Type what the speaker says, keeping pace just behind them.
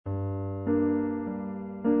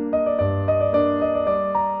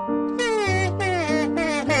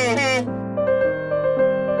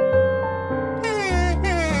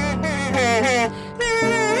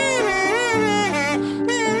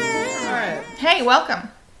Hey, welcome.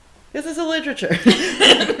 This is a literature.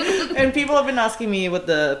 And people have been asking me what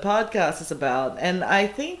the podcast is about. And I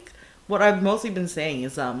think what I've mostly been saying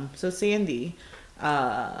is, so Sandy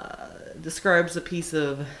describes a piece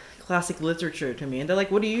of classic literature to me. And they're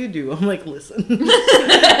like, what do you do? I'm like, listen.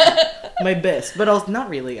 My best. But I was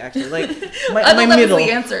not really, actually. Like, my middle. Was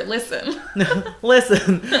the answer. Listen. No,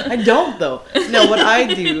 listen. I don't, though. No, what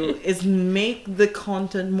I do is make the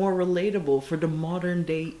content more relatable for the modern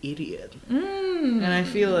day idiot. And I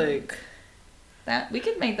feel like... that we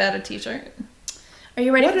could make that a t-shirt. Are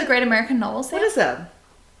you ready for the Great American Novel Sale? What is that?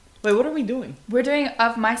 Wait, what are we doing? We're doing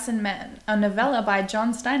Of Mice and Men, a novella by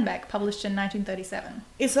John Steinbeck, published in 1937.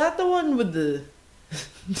 Is that the one with the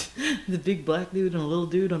the big black dude and a little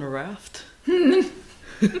dude on a raft? No,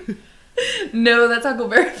 that's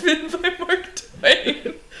Huckleberry Finn by Mark Twain.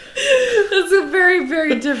 That's a very,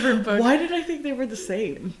 very different book. Why did I think they were the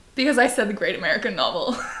same? Because I said the Great American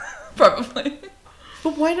Novel. Probably.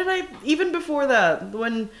 But why did I, even before that,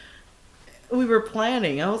 when we were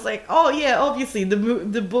planning, I was like, oh yeah, obviously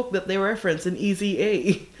the book that they reference in Easy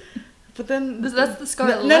A. But then that's the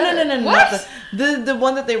Scarlet Letter. No. What? Not the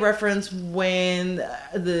one that they reference when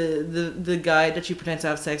the guy that she pretends to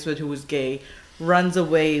have sex with, who was gay, runs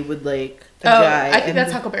away with like a guy. I think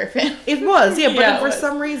that's Huckleberry Finn. It was, yeah, but Yeah, then for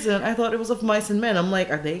some reason I thought it was Of Mice and Men. I'm like,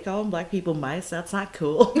 are they calling black people mice? That's not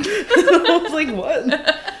cool. I was like,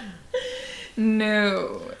 what?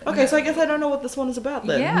 No. Okay, so I guess I don't know what this one is about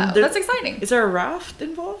then. Yeah, that's exciting. Is there a raft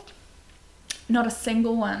involved? Not a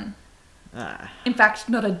single one. Ah. In fact,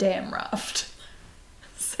 not a damn raft.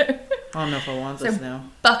 So, I don't know if I want this now.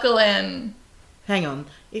 Buckle in. Hang on.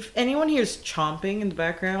 If anyone hears chomping in the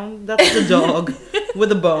background, that's the dog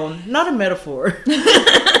with a bone. Not a metaphor.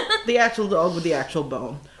 The actual dog with the actual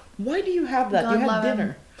bone. Why do you have that? God you love had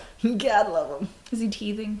dinner. God love him. Is he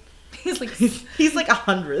teething? He's like... He's like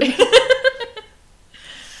 100.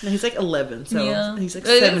 No, he's like 11, so yeah. he's like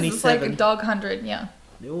It's 77. like a dog 100, yeah.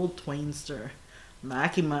 The old Twainster.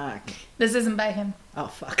 Macky Mac. This isn't by him. Oh,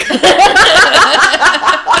 fuck. You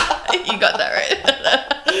got that right.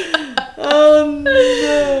 Oh,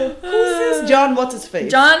 no. Who's this? John, what's his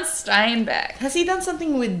face? John Steinbeck. Has he done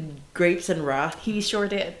something with Grapes and Wrath? He sure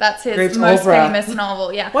did. That's his Grapes most of Wrath. famous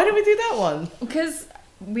novel, yeah. Why did we do that one? Because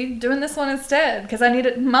we're doing this one instead. Because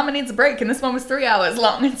Mama needs a break, and this one was 3 hours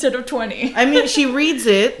long instead of 20. I mean, she reads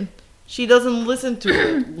it. She doesn't listen to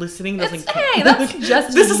it. Listening doesn't count. Hey, that's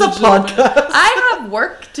just This is a podcast. I have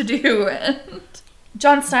work to do.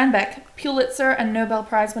 John Steinbeck, Pulitzer and Nobel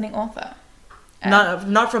Prize winning author.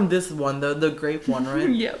 Not from this one, the grape one, right?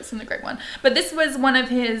 Yeah, it was from the great one. But this was one of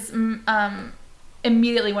his,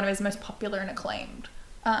 immediately one of his most popular and acclaimed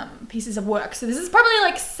pieces of work. So this is probably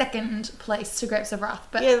like second place to Grapes of Wrath.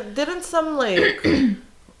 But Yeah, didn't some like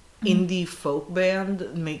indie folk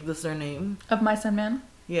band make this their name? Of Mice and Men?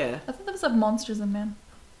 Yeah. I thought that was of Monsters and Men.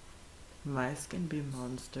 Mice can be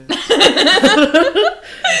monsters. Aww,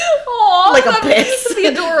 Like a pest. That'd be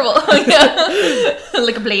adorable. Yeah.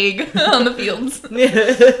 Like a plague on the fields.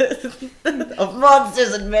 Of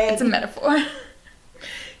monsters and men. It's a metaphor.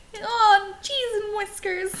 Oh, cheese and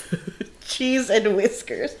whiskers. Cheese and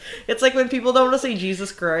whiskers. It's like when people don't want to say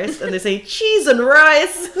Jesus Christ and they say cheese and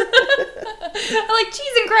rice. I like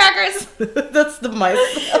cheese and crackers. That's the mice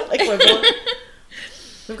equivalent.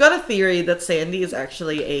 We've got a theory that Sandy is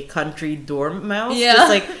actually a country dorm mouse. Yeah. Just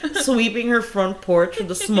like sweeping her front porch with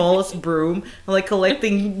the smallest broom and like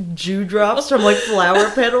collecting dewdrops from like flower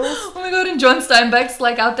petals. Oh my god, and John Steinbeck's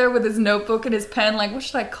like out there with his notebook and his pen, like, what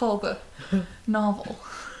should I call the novel?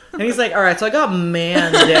 And he's like, alright, so I got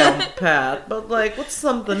man down pat, but like, what's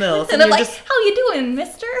something else? And I'm you're like, how you doing,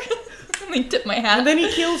 mister? Let me tip my hat. And then he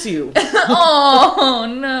kills you. Oh,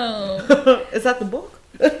 no. Is that the book?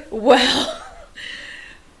 Well,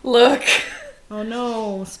 look. Oh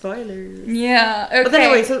no, spoilers. Yeah, okay. But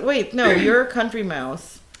anyway, so wait, no, you're a country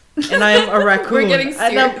mouse. And I am a raccoon. We're getting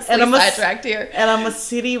seriously and I'm sidetracked here. And I'm a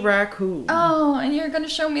city raccoon. Oh, and you're gonna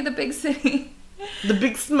show me the big city. The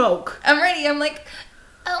big smoke. I'm ready. I'm like,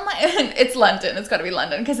 oh my. It's London. It's gotta be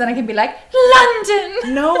London. Because then I can be like,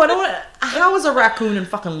 London! No, I don't want. How is a raccoon in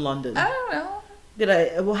fucking London? I don't know.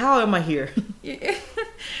 Well, how am I here?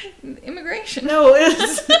 Immigration. No,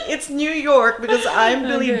 it's New York because I'm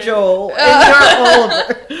Billy Okay. Joel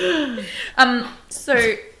and you're Oliver. So,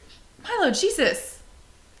 my Lord Jesus.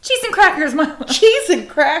 Cheese and crackers, my Lord. Cheese and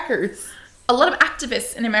crackers. A lot of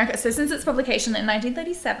activists in America, so since its publication in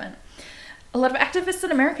 1937, a lot of activists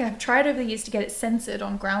in America have tried over the years to get it censored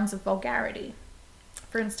on grounds of vulgarity.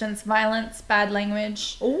 For instance, violence, bad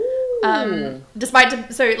language. Ooh.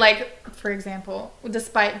 For example,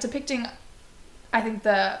 despite depicting, I think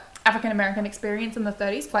the African American experience in the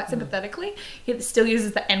 30s quite sympathetically. He still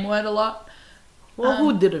uses the N-word a lot. Well,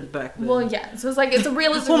 who didn't back then? Well, yeah. So it's like, it's a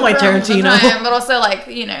realistic Oh, my portrayal of the Tarantino. time, but also like,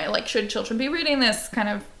 you know, like should children be reading this kind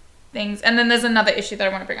of things? And then there's another issue that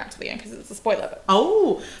I want to bring up to the end because it's a spoiler. But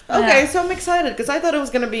Oh, okay. Yeah. So I'm excited because I thought it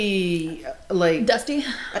was gonna be like, dusty.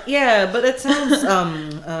 yeah, but it sounds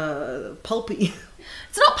pulpy.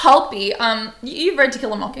 It's not pulpy. You've read To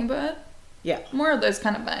Kill a Mockingbird. Yeah. More of those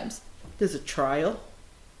kind of vibes. There's a trial.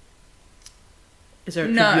 Is there a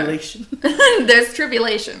No. tribulation? There's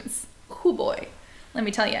tribulations. Oh boy. Let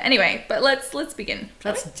me tell you. Anyway, but let's begin.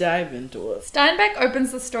 shall we? Let's dive into it. Steinbeck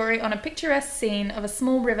opens the story on a picturesque scene of a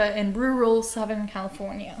small river in rural Southern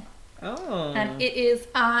California. Oh. And it is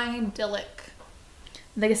idyllic.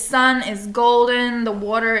 The sun is golden, the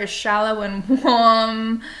water is shallow and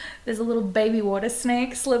warm. There's a little baby water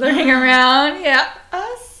snake slithering around. Yeah.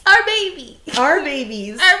 Us. Our baby. Our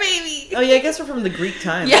babies. Our baby. Oh yeah, I guess we're from the Greek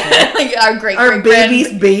times. Yeah, like our great Our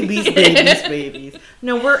great babies, babies.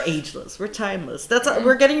 No, we're ageless. We're timeless.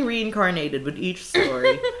 We're getting reincarnated with each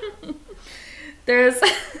story. There's.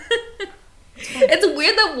 It's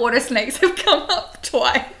weird that water snakes have come up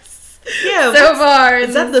twice Yeah. so far.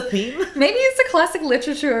 Is that the theme? Maybe it's a classic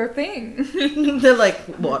literature thing. They're like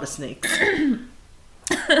water snakes.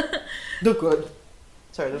 Do good.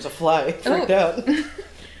 Sorry, there's a fly. Freaked out.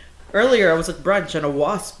 Earlier, I was at brunch and a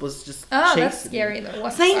wasp was just Oh, chasing that's me. scary though.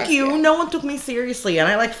 Wasps Thank are you. scary. No one took me seriously, and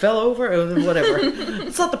I like fell over. Whatever.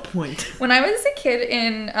 It's not the point. When I was a kid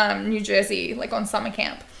in New Jersey, like on summer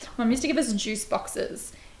camp, Mum used to give us juice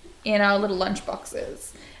boxes in our little lunch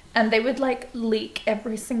boxes. And they would like leak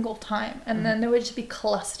every single time. And then there would just be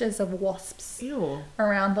clusters of wasps Ew.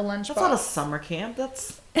 around the lunch That's not a box. summer camp.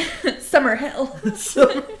 That's Summer hell.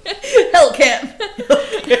 summer Hell camp.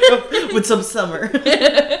 camp with some summer.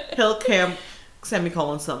 Hell camp,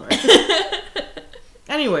 semicolon summer.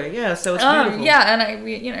 Anyway, yeah. So it's beautiful. Yeah, and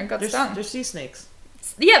we got stung. There's sea snakes.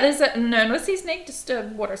 Yeah, there's no sea snake, just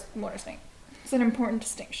a water snake. It's an important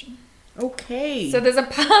distinction. Okay. So there's a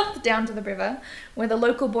path down to the river where the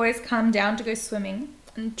local boys come down to go swimming,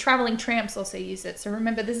 and traveling tramps also use it. So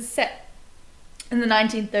remember, this is set in the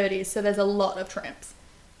 1930s, so there's a lot of tramps.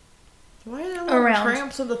 Why are there around.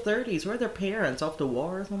 tramps of the 30s? Where are their parents? Off the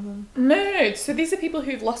war or something? No, so these are people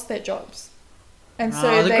who've lost their jobs. And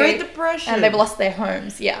so the they, Great Depression. and they've lost their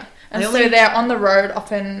homes, yeah. And They so only- they're on the road,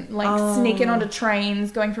 often like Oh. sneaking onto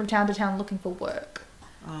trains, going from town to town looking for work.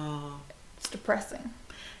 Oh, It's depressing.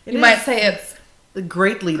 it You is might say it's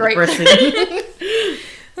greatly Great. depressing.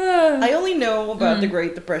 uh, I only know about the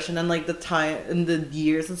Great Depression and like the time and the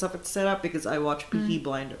years and stuff it's set up because I watch Peaky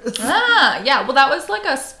Blinders. yeah. Well, that was like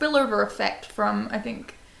a spillover effect from, I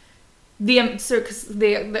think, because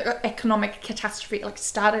the economic catastrophe like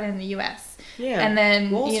started in the US, Yeah. and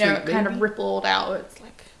then Wall kind Street, of baby. rippled out. It's like,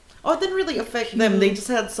 Oh, it didn't really affect them. They just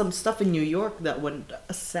had some stuff in New York that went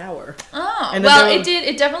sour. oh, And then well, there it were- did.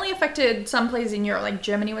 It definitely affected some places in Europe. Like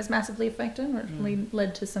Germany was massively affected, which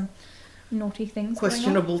led to some naughty things. going on.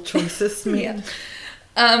 Questionable choices made.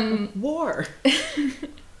 Yeah. War.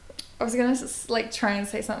 I was gonna like try and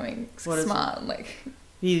say something What is smart, like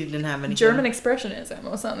He didn't have any German expressionism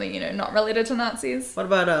or something, not related to Nazis. What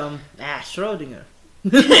about Schrödinger? I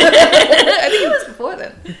think it was before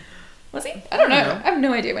then. Was he? I don't know. I don't know. I have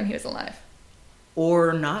no idea when he was alive.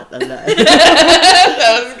 Or not alive?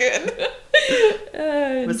 That was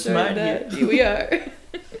good. We're smart here. Here we are.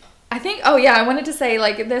 I think, oh yeah, I wanted to say,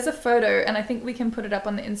 like, there's a photo, and I think we can put it up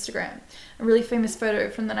on the Instagram. A really famous photo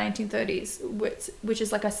from the 1930s, which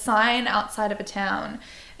is like a sign outside of a town,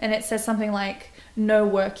 and it says something like, no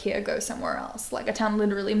work here, go somewhere else. Like a town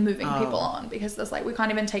literally moving people on, because there's like, we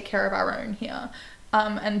can't even take care of our own here.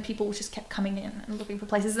 And people just kept coming in and looking for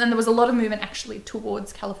places. And there was a lot of movement actually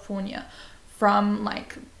towards California from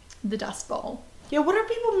like the Dust Bowl. Yeah, what are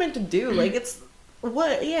people meant to do? Like,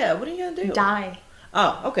 what are you gonna do? Die.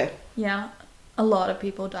 Oh, okay. Yeah, a lot of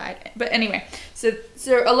people died. But anyway, so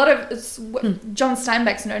a lot of what John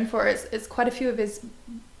Steinbeck's known for is quite a few of his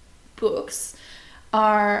books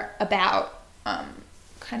are about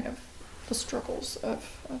kind of the struggles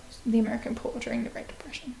of the American poor during the Great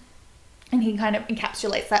Depression. And he kind of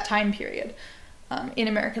encapsulates that time period in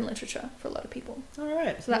American literature for a lot of people. All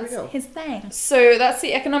right, So there we that's go. his thing. So that's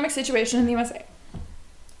the economic situation in the USA.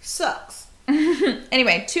 Sucks.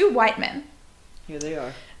 Anyway, two white men Here they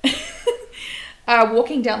are. are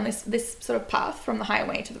walking down this sort of path from the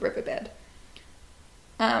highway to the riverbed.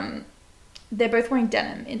 They're both wearing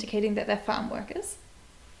denim, indicating that they're farm workers,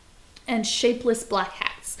 and shapeless black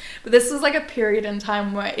hats. But this was like a period in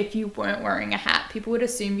time where if you weren't wearing a hat, people would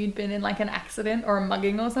assume you'd been in like an accident or a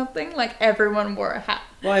mugging or something. Like everyone wore a hat.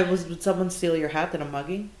 Why would someone steal your hat in a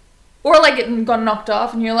mugging? Or like it got knocked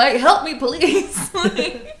off and you're like, help me please.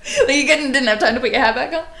 Like you didn't have time to put your hat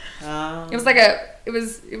back on. It was like it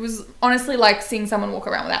was honestly like seeing someone walk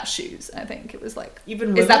around without shoes. I think it was like,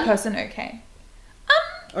 Even is that women? person okay?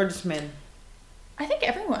 Or just men? I think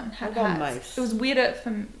everyone had What about hats. mice? It was weirder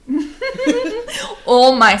for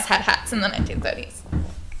all mice had hats in the 1930s.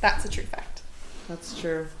 That's a true fact. That's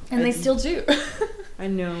true. And they still do. I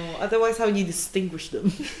know. Otherwise, how would you distinguish them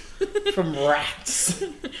from rats?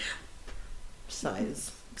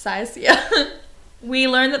 Size. Size, yeah. We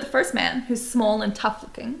learn that the first man, who's small and tough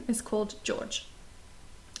looking, is called George.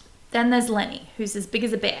 Then there's Lenny, who's as big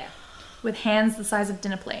as a bear, with hands the size of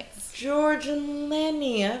dinner plates. George and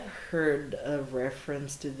Lenny. I've heard a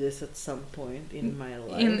reference to this at some point in my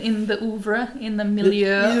life. In the oeuvre, in the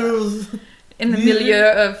milieu, in the milieu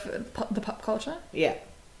of the pop culture. Yeah.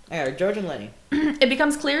 Alright, George and Lenny. It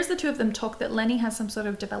becomes clear as the two of them talk that Lenny has some sort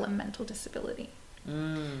of developmental disability.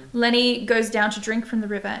 Mm. Lenny goes down to drink from the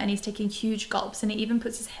river and he's taking huge gulps and he even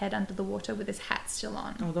puts his head under the water with his hat still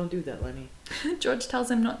on. Oh, don't do that, Lenny. George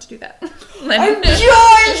tells him not to do that. I'm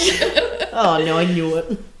George! Oh, no, I knew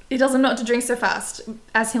it. He tells him not to drink so fast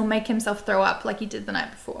as he'll make himself throw up like he did the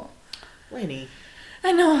night before. Lenny.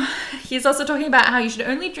 I know. He's also talking about how you should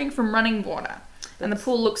only drink from running water. And the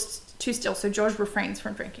pool looks too still, so George refrains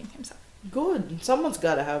from drinking himself. Good. Someone's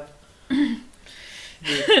gotta have...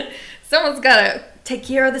 Someone's gotta take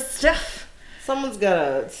care of this stuff. Someone's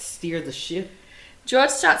gotta steer the ship. George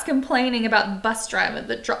starts complaining about the bus driver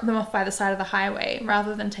that dropped them off by the side of the highway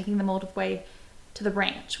rather than taking them all the way to the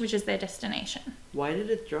ranch, which is their destination. Why did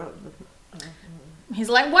it drop? He's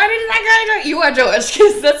like, why didn't that guy drive? You are George,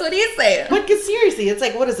 because that's what he's saying. But seriously, it's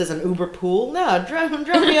like, what is this, an Uber pool? No, drop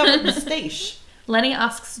me off at the station. Lenny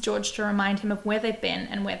asks George to remind him of where they've been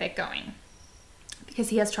and where they're going, because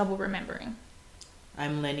he has trouble remembering.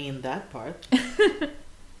 I'm Lenny in that part.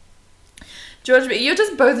 George, you're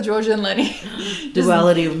just both George and Lenny.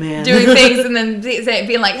 Duality of man. Doing things and then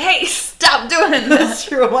being like, hey, stop doing this. That's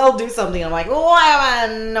true. I'll do something. I'm like,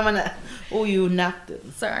 why am I not? Oh, you napped it.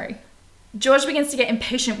 Sorry. George begins to get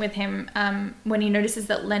impatient with him when he notices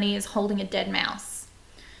that Lenny is holding a dead mouse.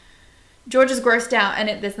 George is grossed out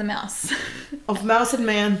and there's the mouse. Of mouse and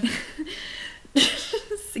man.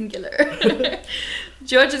 Singular.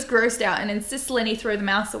 George is grossed out and insists Lenny throw the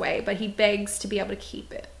mouse away, but he begs to be able to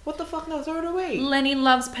keep it. What the fuck? No, throw it away. Lenny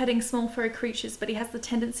loves petting small furry creatures, but he has the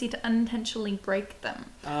tendency to unintentionally break them,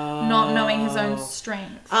 not knowing his own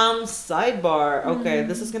strength. Sidebar. Okay,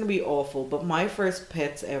 this is gonna be awful, but my first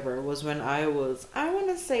pets ever was when I was, I want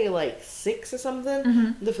to say like 6 or something.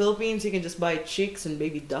 In the Philippines, you can just buy chicks and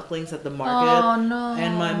baby ducklings at the market. Oh no!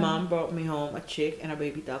 And my mom brought me home a chick and a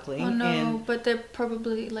baby duckling. Oh no! And But they're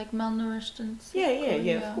probably like malnourished and stuff.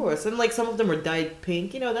 yeah, of course. And like some of them were dyed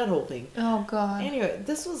pink, you know, that whole thing. Oh god. Anyway,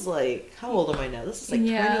 this was like, how old am I now? This is like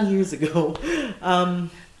Yeah. 20 years ago.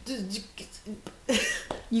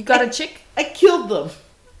 You got a chick? I killed them,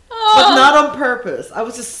 Oh. but not on purpose. I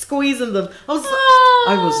was just squeezing them.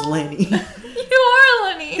 I was Lenny. You are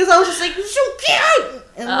Lenny. Because I was just like, so cute!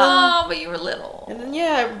 And then, But you were little. and then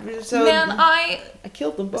yeah, so Man, I I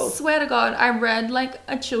killed them both. swear to God, I read like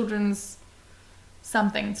a children's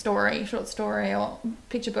something story, short story or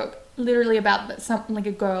picture book, literally about that like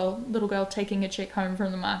a little girl taking a chick home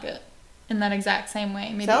from the market in that exact same way.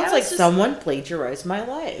 Maybe Sounds I like was just someone plagiarized my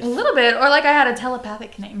life. a little bit, or like I had a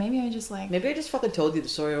telepathic connection. Maybe I just like Maybe I just fucking told you the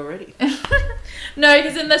story already. no,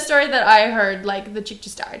 because in the story that I heard, like the chick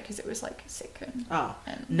just died because it was like sick and Oh.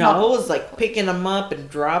 And No, not- I was like picking them up and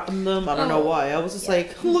dropping them. I don't know Oh. why. I was just Yeah.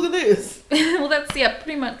 like, look at this. well, that's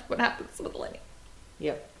pretty much what happens with Lenny.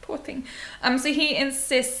 Yep. Poor thing. So he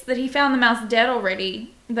insists that he found the mouse dead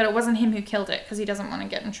already, that it wasn't him who killed it because he doesn't want to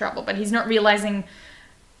get in trouble. But he's not realizing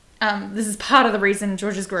this is part of the reason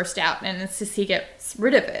George is grossed out and insists he gets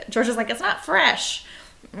rid of it. George is like, it's not fresh,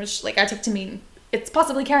 which like I take to mean it's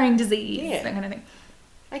possibly carrying disease, Yeah. that kind of thing.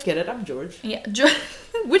 I get it. I'm George. Yeah.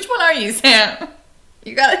 Which one are you, Sam?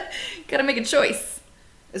 You gotta make a choice.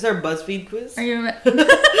 Is there a BuzzFeed quiz? Are you?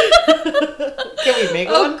 Can we make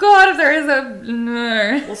Oh one? God, if there is a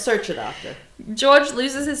no. We'll search it after. George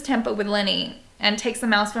loses his temper with Lenny and takes the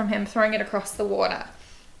mouse from him, throwing it across the water.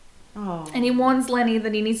 Oh. And he warns Lenny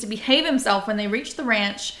that he needs to behave himself when they reach the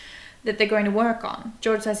ranch that they're going to work on.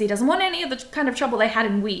 George says he doesn't want any of the kind of trouble they had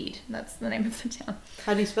in Weed. That's the name of the town.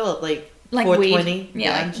 How do you spell it? Like Weed. 420?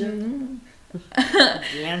 Yeah. Like,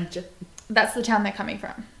 Ganja? that's the town they're coming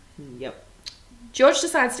from. Yep. George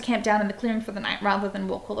decides to camp down in the clearing for the night rather than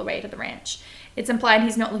walk all the way to the ranch. It's implied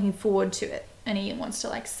he's not looking forward to it and he wants to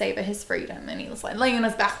like savor his freedom, and he was like laying on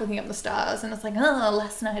his back looking up the stars and it's like, oh,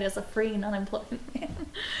 last night as a free and unemployed man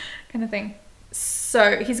kind of thing.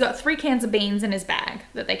 So he's got 3 cans of beans in his bag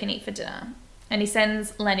that they can eat for dinner. And he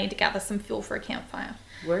sends Lenny to gather some fuel for a campfire.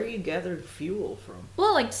 Where are you gathering fuel from?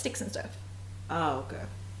 Well, like sticks and stuff. Oh, okay.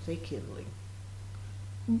 Say kindling.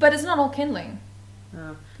 But it's not all kindling.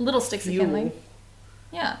 Little sticks Fuel. of kindling.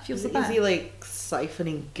 Yeah, fuel's the Is bag. he like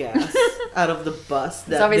siphoning gas out of the bus?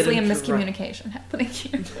 There's obviously a miscommunication happening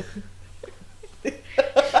here.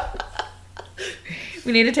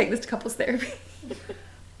 We need to take this to couples therapy.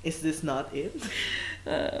 Is this not it?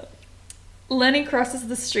 Lenny crosses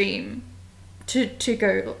the stream to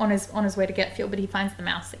go on his way to get fuel, but he finds the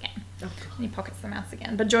mouse again. Oh, And he pockets the mouse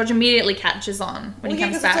again. But George immediately catches on when he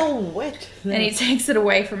comes 'cause back. it's all wet. And he takes it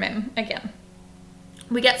away from him again.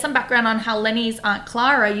 We get some background on how Lenny's Aunt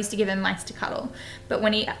Clara used to give him mice to cuddle, but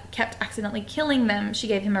when he kept accidentally killing them, she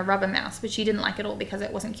gave him a rubber mouse, which he didn't like at all because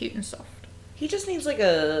it wasn't cute and soft. He just needs like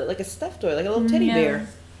a stuffed toy, like a little teddy Yeah. bear.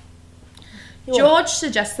 George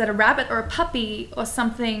suggests that a rabbit or a puppy or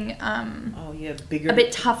something Oh yeah, bigger. a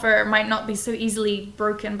bit tougher might not be so easily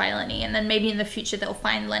broken by Lenny, and then maybe in the future they'll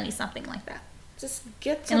find Lenny something like that. Just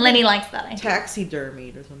get And something Lenny likes that idea.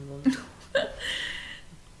 taxidermied or something.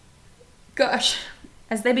 Gosh.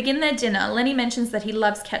 As they begin their dinner, Lenny mentions that he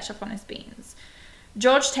loves ketchup on his beans.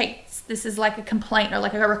 George takes this as like a complaint or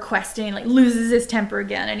like a request, and he like loses his temper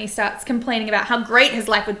again, and he starts complaining about how great his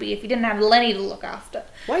life would be if he didn't have Lenny to look after.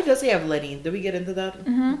 Why does he have Lenny? Did we get into that?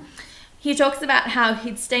 He talks about how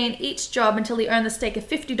he'd stay in each job until he earned the stake of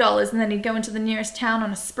 $50, and then he'd go into the nearest town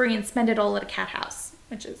on a spree and spend it all at a cat house,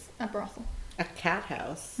 which is a brothel. A cat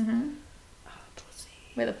house. Mm-hmm. Oh, pussy.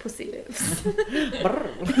 Where the pussy lives. Brr.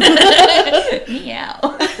 Meow.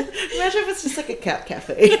 Imagine if it's just like a cat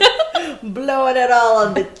cafe. Blowing it all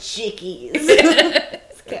on the chickies.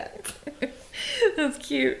 It's cats. That's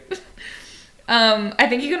cute. I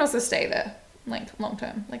think you can also stay there, like, long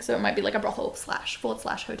term. Like, so it might be like a brothel /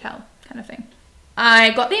 hotel kind of thing. I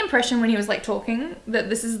got the impression when he was, like, talking that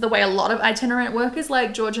this is the way a lot of itinerant workers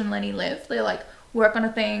like George and Lenny live. They, like, work on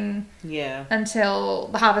a thing Yeah. until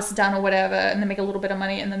the harvest's done or whatever, and they make a little bit of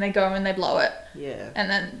money, and then they go and they blow it. Yeah. And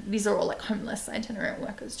then these are all, like, homeless itinerant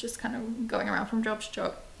workers just kind of going around from job to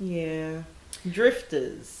job. Yeah.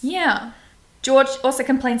 Drifters. Yeah. George also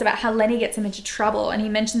complains about how Lenny gets him into trouble, and he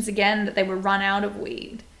mentions again that they were run out of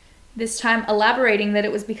weed. This time elaborating that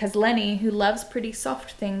it was because Lenny, who loves pretty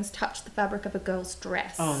soft things, touched the fabric of a girl's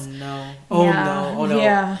dress. Oh no. Oh Yeah, no. Oh no.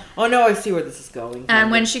 yeah. Oh no, I see where this is going.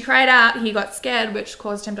 And when she cried out, he got scared, which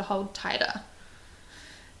caused him to hold tighter.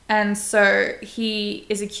 And so he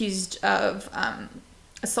is accused of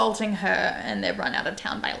assaulting her, and they're run out of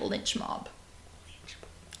town by a lynch mob.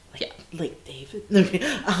 Yeah. Like David. Okay.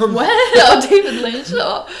 What? Oh, David Lynch.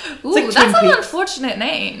 Oh. Ooh, like that's Twin an Peaks. unfortunate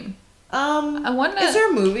name. I wonder. Is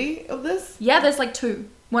there a movie of this? Yeah, there's like 2.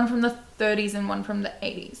 One from the 30s and one from the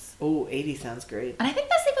 80s. Oh, 80 sounds great. And I think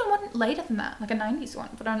there's even one later than that, like a 90s one,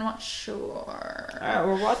 but I'm not sure. Alright,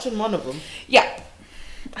 we're watching one of them. Yeah.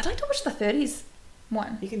 I'd like to watch the 30s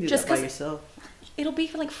one. You can do Just that by 'cause yourself. It'll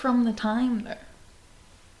be like from the time, though.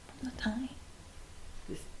 From the time.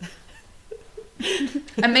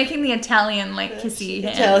 I'm making the Italian, like, kissy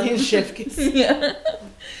hand. Italian chef kiss. Yeah.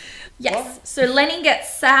 Yes. What? So Lenny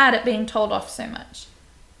gets sad at being told off so much,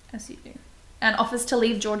 as you do, and offers to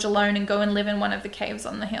leave George alone and go and live in one of the caves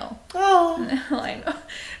on the hill. Oh. I know.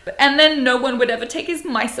 And then no one would ever take his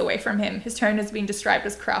mice away from him. His tone has been described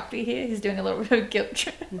as crafty here. He's doing a little bit of a guilt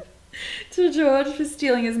trip to George for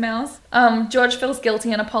stealing his mouse. George feels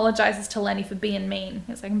guilty and apologizes to Lenny for being mean.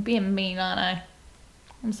 He's like, I'm being mean, aren't I?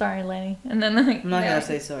 I'm sorry, Lenny. And then like, I'm not yeah, gonna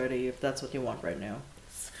say sorry to you if that's what you want right now.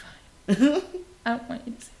 it's fine. I don't want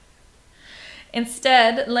you to say that.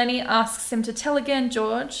 Instead, Lenny asks him to tell again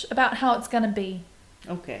George about how it's gonna be.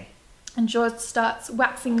 Okay. And George starts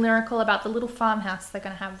waxing lyrical about the little farmhouse they're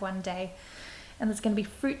going to have one day. And there's going to be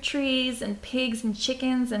fruit trees and pigs and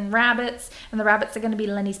chickens and rabbits. And the rabbits are going to be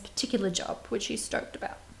Lenny's particular job, which he's stoked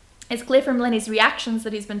about. It's clear from Lenny's reactions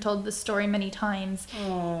that he's been told this story many times.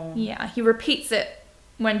 Oh. Yeah, he repeats it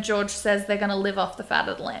when George says they're going to live off the fat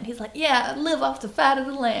of the land. He's like, yeah, live off the fat of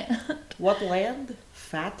the land. What land?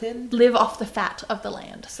 Fattened? Live off the fat of the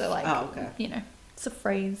land. So like, Oh, okay. you know, it's a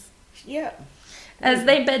phrase. Yeah. As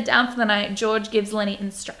they bed down for the night, George gives Lenny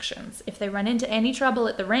instructions. If they run into any trouble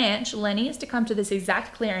at the ranch, Lenny is to come to this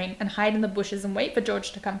exact clearing and hide in the bushes and wait for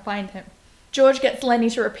George to come find him. George gets Lenny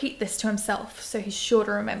to repeat this to himself, so he's sure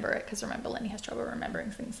to remember it, because remember, Lenny has trouble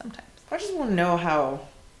remembering things sometimes. I just want to know how,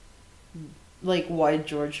 like, why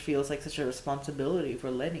George feels like such a responsibility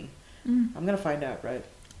for Lenny. I'm gonna find out, right?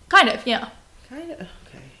 Kind of, yeah. Kinda.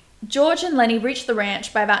 Okay. George and Lenny reach the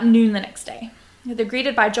ranch by about noon the next day. They're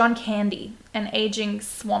greeted by John Candy, an aging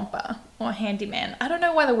swamper or handyman. I don't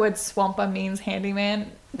know why the word swamper means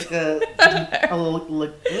handyman. Like a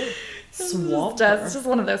swamper. It's just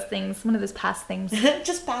one of those things, one of those past things.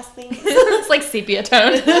 Just past things. It's like sepia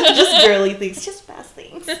tone. Just girly things. Just past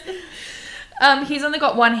things. He's only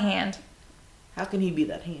got one hand. How can he be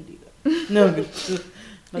that handy though? No.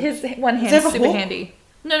 His one hand is super handy.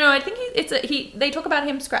 No, I think they talk about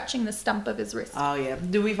him scratching the stump of his wrist. Oh yeah.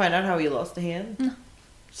 Do we find out how he lost a hand? No.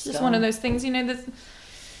 It's just one of those things, this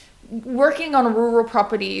working on rural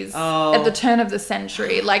properties at the turn of the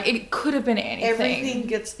century, like it could have been anything. Everything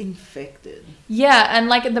gets infected. Yeah, and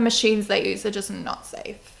like the machines they use are just not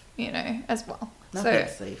safe, as well. Nothing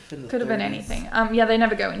safe in the could have been 30s. anything. Yeah, they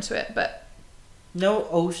never go into it, but no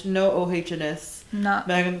OHS. No.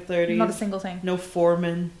 Back in the 30s. Not a single thing. No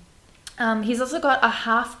foreman. He's also got a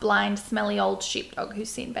half-blind, smelly old sheepdog who's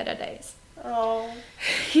seen better days. Oh.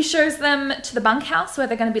 He shows them to the bunkhouse where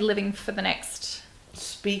they're going to be living for the next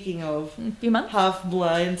Speaking of few months.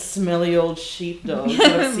 half-blind, smelly old sheepdog.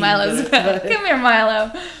 Milo's back. Come here,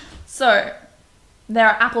 Milo. So, there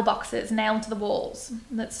are apple boxes nailed to the walls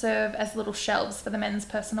that serve as little shelves for the men's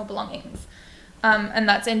personal belongings. And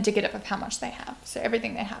that's indicative of how much they have. So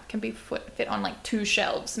everything they have can be fit on like 2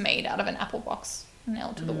 shelves made out of an apple box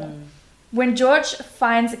nailed to the wall. When George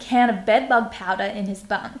finds a can of bedbug powder in his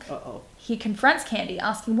bunk, he confronts Candy,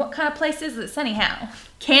 asking what kind of place is this anyhow?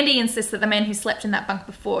 Candy insists that the man who slept in that bunk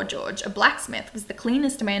before George, a blacksmith, was the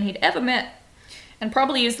cleanest man he'd ever met, and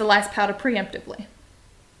probably used the lice powder preemptively.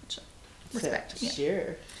 Which, respect. Yeah.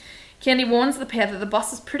 Sure. Candy warns the pair that the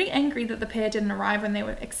boss is pretty angry that the pair didn't arrive when they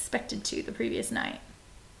were expected to the previous night.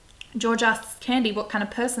 George asks Candy what kind of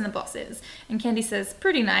person the boss is, and Candy says,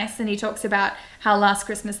 pretty nice, and he talks about how last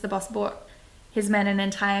Christmas the boss bought his men an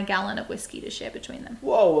entire gallon of whiskey to share between them.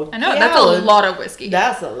 Whoa, I know, that's a lot of whiskey.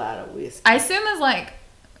 That's a lot of whiskey. I assume it's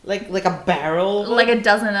like a barrel? Like a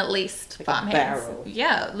dozen at least, like farmhands. A barrel.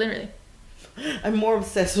 Yeah, literally. I'm more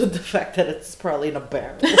obsessed with the fact that it's probably in a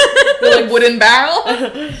barrel. The like wooden barrel?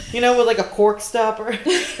 With like a cork stopper.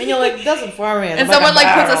 And you're like, doesn't farmhand. And someone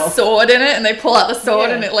like puts a sword in it and they pull out the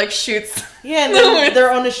sword and it like shoots. Yeah, and then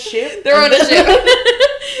they're on a ship. They're on a ship.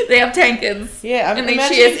 They have tankards. Yeah, and they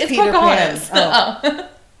cheers. It's Peter Pocahontas. Pan.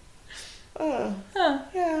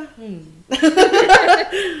 Yeah.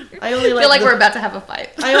 I only feel like we're about to have a fight.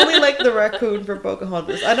 I only like the raccoon for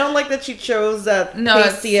Pocahontas. I don't like that she chose that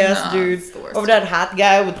pasty ass dude over that hot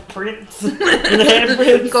guy with prints and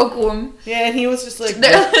handprints. Gokum. Yeah, and he was just like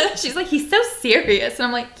she's like, he's so serious, and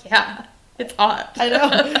I'm like, yeah, it's hot. I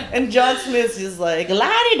know. And John Smith's just like,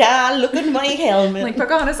 la-di-da, look at my helmet. Like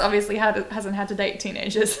Pocahontas obviously hasn't had to date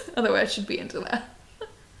teenagers, otherwise she'd be into that.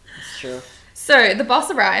 That's true. So the boss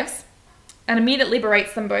arrives and immediately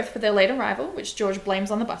berates them both for their late arrival, which George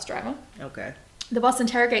blames on the bus driver. Okay. The boss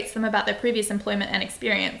interrogates them about their previous employment and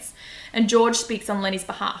experience, and George speaks on Lenny's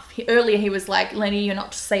behalf. Earlier he was like, Lenny, you're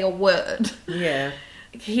not to say a word. Yeah.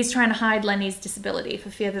 He's trying to hide Lenny's disability for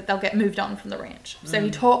fear that they'll get moved on from the ranch. So he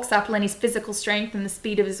talks up Lenny's physical strength and the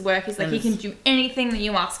speed of his work. He's like, he can do anything that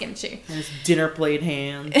you ask him to. And his dinner plate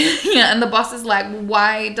hand. Yeah, and the boss is like,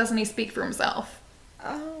 why doesn't he speak for himself?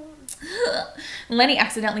 Lenny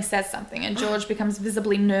accidentally says something and George becomes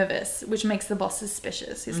visibly nervous, which makes the boss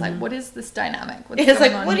suspicious. He's like, what is this dynamic? What's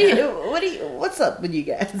going on here? What's up with you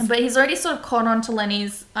guys? But he's already sort of caught on to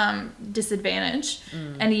Lenny's disadvantage,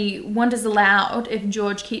 and he wonders aloud if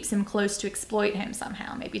George keeps him close to exploit him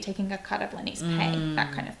somehow, maybe taking a cut of Lenny's pay,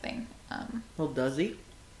 that kind of thing. Well, does he?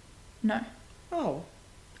 No. Oh.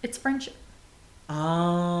 It's friendship.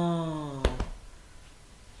 Oh.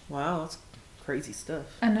 Wow, that's crazy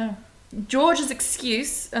stuff. I know. George's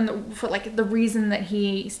excuse and the reason that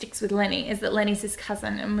he sticks with Lenny is that Lenny's his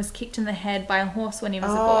cousin and was kicked in the head by a horse when he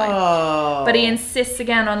was a boy. But he insists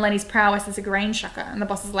again on Lenny's prowess as a grain shucker, and the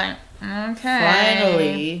boss is like, okay.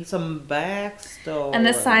 Finally, some backstory. And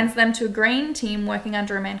assigns them to a grain team working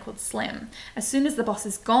under a man called Slim. As soon as the boss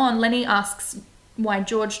is gone, Lenny asks why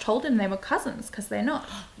George told him they were cousins, because they're not.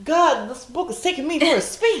 God, this book is taking me for a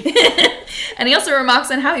spin. And he also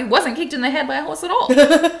remarks on how he wasn't kicked in the head by a horse at all.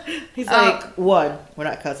 He's like, 1, we're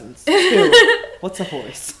not cousins. 2, what's a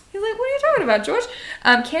horse? He's like, what are you talking about, George?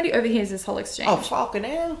 Candy overhears this whole exchange. Oh, fucking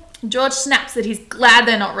hell. George snaps that he's glad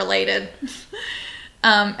they're not related.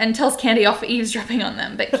 And tells Candy off for eavesdropping on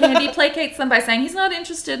them. But Candy placates them by saying he's not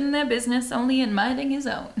interested in their business, only in minding his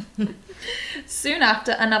own. Soon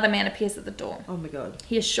after, another man appears at the door. Oh my god.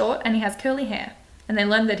 He is short and he has curly hair. And they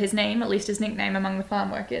learn that his name, at least his nickname among the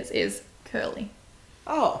farm workers, is Curly.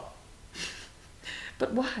 Oh.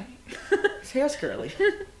 But why? His hair's curly.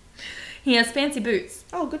 He has fancy boots.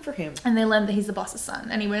 Oh, good for him. And they learn that he's the boss's son.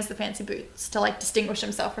 And he wears the fancy boots to, like, distinguish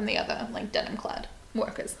himself from the other, like, denim-clad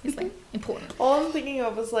workers. He's, like, important. All I'm thinking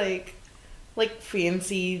of is, like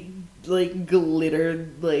fancy, like,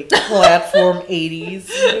 glittered, like, platform 80s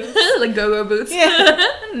boots. Like go-go boots. Yeah.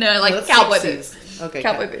 No, like That's cowboy 60s. boots. Okay.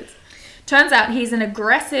 Cowboy boots. Turns out he's an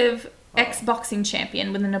aggressive ex-boxing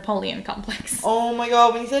champion with a Napoleon complex. Oh my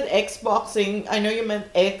god, when you said X-boxing, I know you meant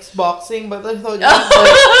X-boxing, but I thought you meant,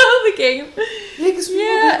 like... The game. Yeah, because people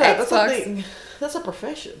Yeah, do that. That's a Xbox. thing. That's a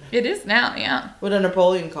profession. It is now, yeah. With a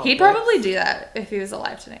Napoleon complex. He'd probably do that if he was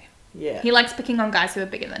alive today. Yeah. He likes picking on guys who are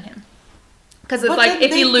bigger than him. Because it's But like, then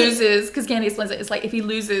if he they- loses, because Candy explains it, it's like, if he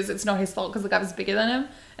loses, it's not his fault because the guy was bigger than him.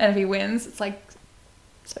 And if he wins, it's like,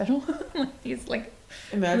 special. He's like...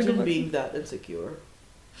 Imagine being that insecure.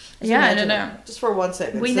 Just Yeah, I imagine don't know. it. Just for 1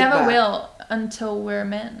 second. We Sit never back. will until we're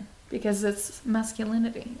men. Because it's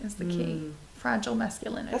masculinity is the key. Fragile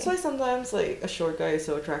masculinity. That's why sometimes, like, a short guy is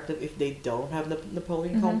so attractive if they don't have the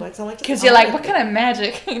Napoleon complex. I'm like... Because you're like, what kind of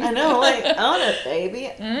magic? I know, like, own it,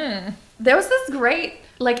 baby. There was this great,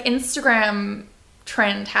 like, Instagram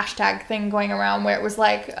trend hashtag thing going around where it was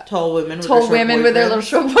like Tall women with tall women with their little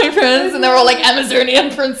short boyfriends, and they were all like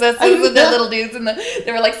Amazonian princesses with their little dudes, and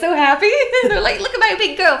they were like so happy. They're like, look at my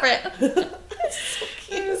big girlfriend.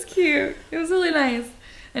 It was cute. It was really nice.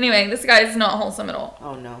 Anyway, this guy is not wholesome at all.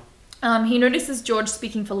 Oh, no. He notices George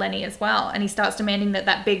speaking for Lenny as well, and he starts demanding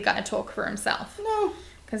that big guy talk for himself. No.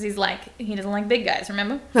 Because he's like, he doesn't like big guys,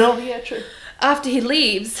 remember? No, yeah, true. After he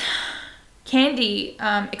leaves, Candy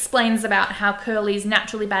explains about how Curly's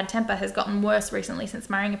naturally bad temper has gotten worse recently since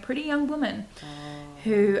marrying a pretty young woman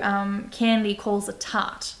who Candy calls a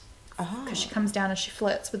tart. Because she comes down and she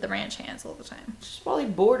flirts with the ranch hands all the time. She's probably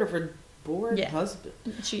bored of her bored husband.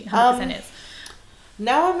 She 100% is.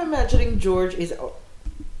 Now I'm imagining George is...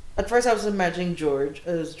 At first I was imagining George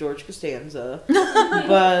as George Costanza.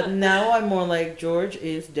 But now I'm more like George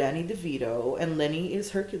is Danny DeVito and Lenny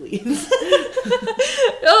is Hercules.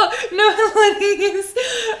 Oh, no, Lenny is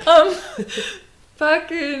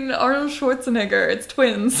fucking Arnold Schwarzenegger. It's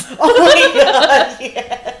twins. Oh my god,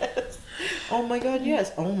 yes. Oh my god,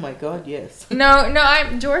 yes. Oh my god, yes. No,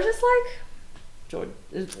 George is like... George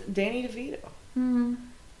is Danny DeVito.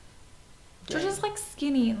 George is like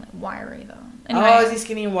skinny and like wiry though. Anyway. Oh, is he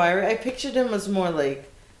skinny and wiry? I pictured him as more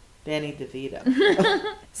like Danny DeVito.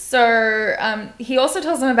 So he also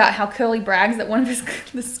tells them about how Curly brags that one of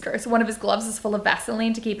his gloves is full of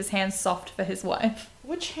Vaseline to keep his hands soft for his wife.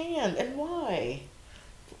 Which hand and why?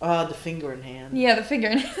 The finger in hand. Yeah, the finger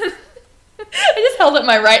in hand. I just held up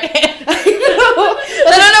my right hand. I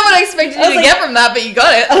don't know what I expected you to get from that, but you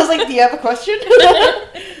got it. I was like, do you have a question?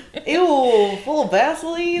 Ew, full of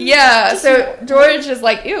Vaseline? Yeah, so George is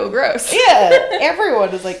like, ew, gross. Yeah, everyone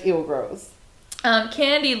is like, ew, gross.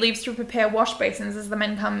 Candy leaves to prepare wash basins as the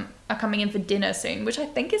men are coming in for dinner soon, which I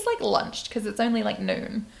think is like lunch, because it's only like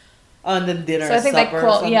noon. Oh, and then dinner, so I think supper they call,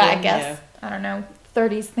 or something. yeah, I guess. Yeah. I don't know.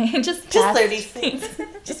 30s thing. Just 30s things.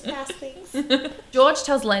 Just past things. George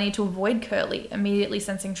tells Lenny to avoid Curly, immediately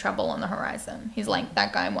sensing trouble on the horizon. He's like,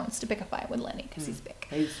 that guy wants to pick a fight with Lenny because he's big.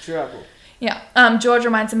 He's trouble. Yeah. George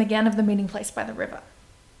reminds him again of the meeting place by the river.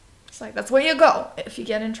 It's like, that's where you go if you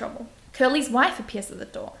get in trouble. Curly's wife appears at the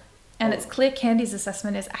door. And it's clear Candy's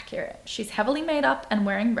assessment is accurate. She's heavily made up and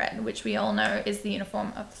wearing red, which we all know is the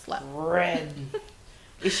uniform of the slut. Red.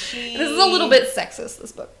 Is she... This is a little bit sexist,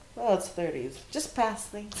 this book. Well, it's 30s. Just past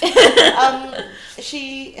things. Is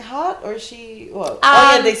she hot or is she... Well,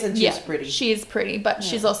 oh yeah, they said she's pretty. She is pretty, but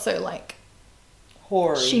she's also like...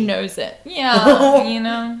 Hoary. She knows it. Yeah, you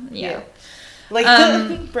know? Yeah.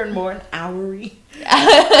 Like, burn more an hourly.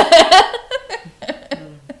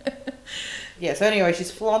 Yeah, so anyway,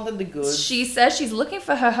 she's flaunting the goods. She says she's looking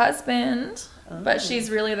for her husband, but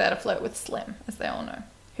she's really there to flirt with Slim, as they all know,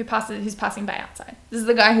 who's passing by outside. This is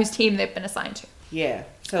the guy whose team they've been assigned to. Yeah.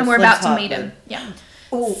 So and we're Slim's about to hot meet then. him. Yeah.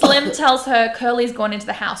 Ooh. Slim tells her Curly's gone into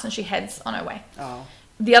the house and she heads on her way. Oh.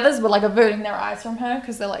 The others were like averting their eyes from her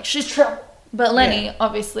because they're like, she's trouble. But Lenny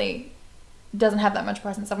obviously doesn't have that much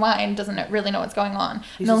presence of mind, doesn't really know what's going on.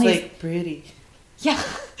 He's just like, pretty. Yeah.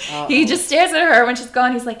 He just stares at her when she's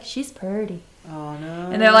gone. He's like, she's pretty. Oh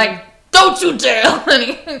no. And they're like, don't you dare,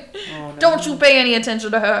 Lenny. Oh, no. Don't you pay any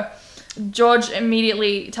attention to her. George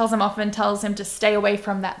immediately tells him off and tells him to stay away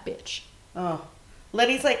from that bitch. Oh.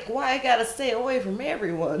 Lenny's like, why I gotta stay away from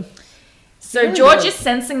everyone? So really George does. is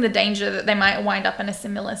sensing the danger that they might wind up in a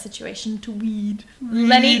similar situation to Weed.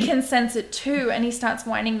 Lenny can sense it too, and he starts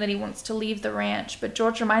whining that he wants to leave the ranch, but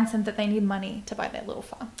George reminds him that they need money to buy their little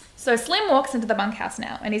farm. So Slim walks into the bunkhouse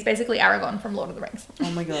now, and he's basically Aragorn from Lord of the Rings. Oh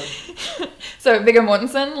my god. So Viggo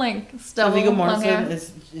Mortensen, like, So stubble, Viggo long hair.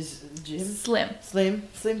 Mortensen is Jim? Slim.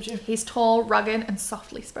 Slim Jim. He's tall, rugged, and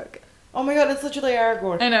softly spoken. Oh my god, it's literally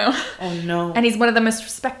Aragorn. I know. Oh no. And he's one of the most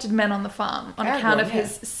respected men on the farm on account Aragorn, of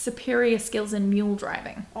his superior skills in mule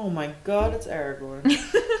driving. Oh my god, it's Aragorn.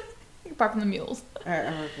 Apart from the mules.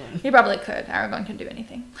 Aragorn. He probably could. Aragorn can do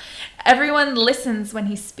anything. Everyone listens when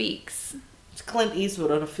he speaks. It's Clint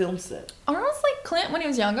Eastwood on a film set. Almost like Clint when he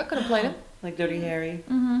was younger. Could have played him. Like Dirty Harry.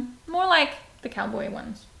 More like the cowboy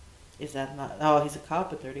ones. Is that not? Oh, he's a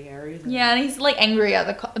cop at Dirty Harry. Isn't Yeah, and he's like angrier.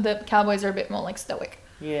 The cowboys are a bit more like stoic.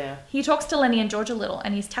 He? Yeah. He talks to Lenny and George a little,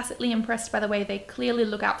 and he's tacitly impressed by the way they clearly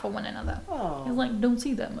look out for one another. Oh. He's like, don't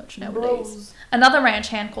see that much nowadays. Bros. Another ranch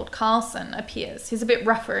hand called Carlson appears. He's a bit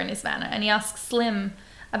rougher in his manner, and he asks Slim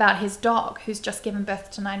about his dog, who's just given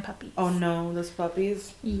birth to 9 puppies. Oh no, those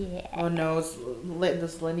puppies. Yeah. Oh no,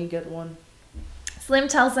 does Lenny get one? Slim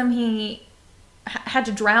tells him he had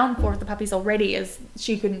to drown 4 of the puppies already, as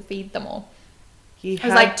she couldn't feed them all. He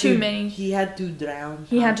was like too many. He had to drown.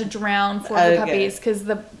 He had to drown 4 of the Okay. puppies because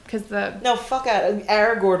the No, fuck out.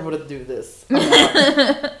 Aragorn wouldn't do this.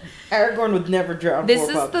 Aragorn would never drown. This 4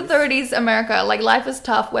 is puppies. the 30s America. Like, life is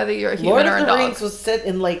tough whether you're a human Lord or of a the dog. Rings was set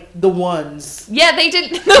in like the ones. Yeah, they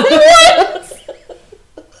did. What?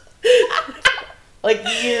 Like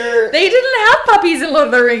year. They didn't have puppies in Lord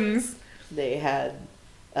of the Rings. They had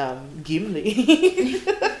Gimli.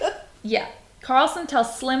 Yeah. Carlson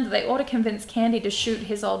tells Slim that they ought to convince Candy to shoot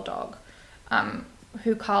his old dog,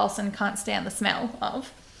 who Carlson can't stand the smell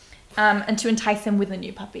of, and to entice him with a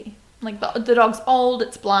new puppy. Like, the dog's old,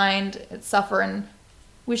 it's blind, it's suffering.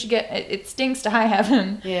 We should get it stinks to high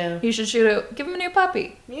heaven. Yeah. You should shoot it. Give him a new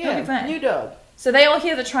puppy. He'll be fine. New dog. So they all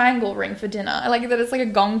hear the triangle ring for dinner. I like that it's like a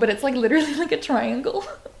gong, but it's like literally like a triangle.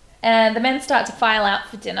 And the men start to file out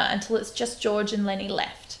for dinner until it's just George and Lenny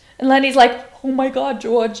left. And Lenny's like, oh my god,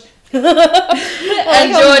 George. And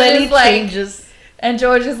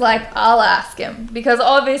George is like, I'll ask him. Because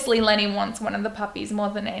obviously Lenny wants one of the puppies more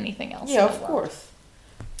than anything else. Yeah, in the of world. course.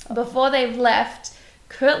 Before they've left,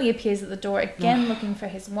 Curtly appears at the door again looking for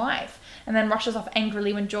his wife, and then rushes off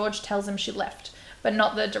angrily when George tells him she left, but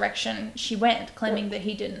not the direction she went, claiming that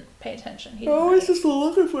he didn't pay attention. They're always just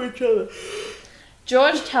looking for each other.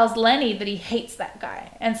 George tells Lenny that he hates that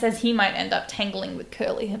guy and says he might end up tangling with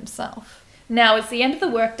Curly himself. Now it's the end of the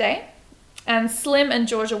workday, and Slim and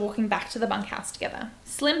George are walking back to the bunkhouse together.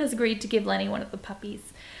 Slim has agreed to give Lenny one of the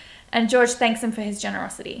puppies, and George thanks him for his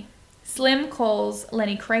generosity. Slim calls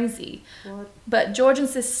Lenny crazy, What? but George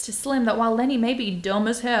insists to Slim that while Lenny may be dumb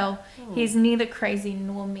as hell, he's neither crazy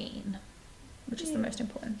nor mean, which is the most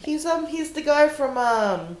important thing. He's the guy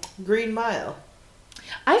from Green Mile.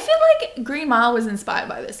 I feel like Green Mile was inspired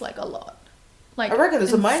by this like a lot. Like I reckon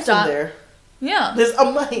there's a mice in there. Yeah. There's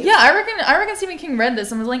a mice. Yeah, I reckon Stephen King read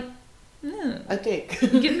this and was like, I think.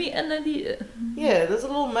 give me an idea. Yeah, there's a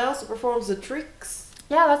little mouse that performs the tricks.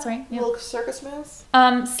 Yeah, that's right. A Yeah. little circus mouse.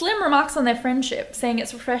 Slim remarks on their friendship, saying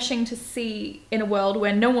it's refreshing to see in a world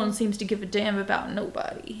where no one seems to give a damn about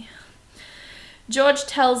nobody. George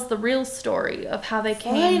tells the real story of how they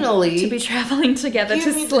came Finally. to be traveling together Give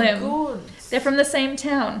to me Slim. the goods. They're from the same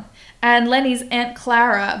town, and Lenny's Aunt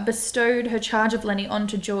Clara bestowed her charge of Lenny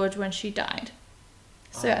onto George when she died.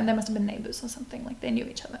 So and they must have been neighbors or something, like they knew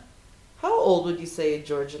each other. How old would you say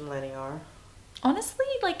George and Lenny are? Honestly,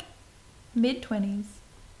 like mid-20s.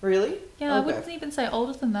 Really? Yeah, I Okay. wouldn't even say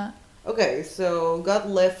older than that. Okay, so got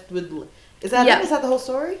left with. Is that Yeah. it? Is that the whole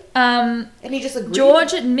story? And he just agreed.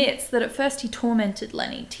 George admits that at first he tormented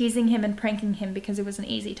Lenny, teasing him and pranking him because he was an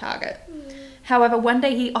easy target. However, one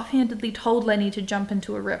day he offhandedly told Lenny to jump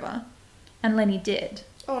into a river, and Lenny did,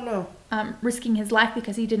 Oh no. risking his life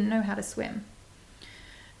because he didn't know how to swim.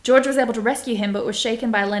 George was able to rescue him, but was shaken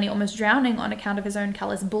by Lenny almost drowning on account of his own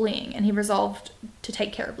callous bullying, and he resolved to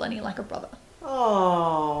take care of Lenny like a brother.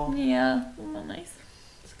 Oh. Yeah, nice.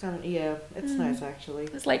 It's kind of It's nice actually.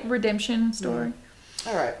 It's like redemption story.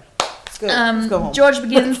 All right. Let's go. Let's go home. George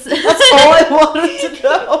begins. That's all I wanted to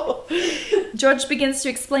know. George begins to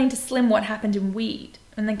explain to Slim what happened in Weed,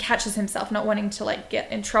 and then catches himself not wanting to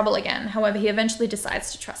get in trouble again. However, he eventually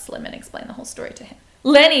decides to trust Slim and explain the whole story to him.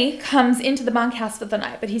 Lenny comes into the bunkhouse for the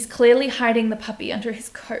night, but he's clearly hiding the puppy under his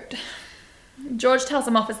coat. George tells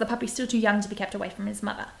him off as the puppy's still too young to be kept away from his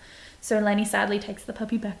mother. So Lenny sadly takes the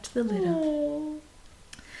puppy back to the litter.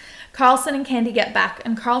 Carlson and Candy get back,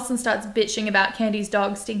 and Carlson starts bitching about Candy's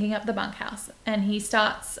dog stinking up the bunkhouse. And he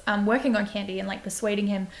starts working on Candy and like persuading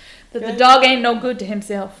him that the dog ain't no good to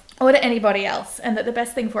himself or to anybody else, and that the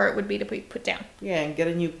best thing for it would be to be put down. Yeah, and get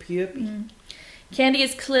a new puppy. Candy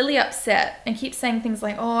is clearly upset and keeps saying things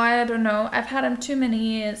like, "Oh, I don't know, I've had him too many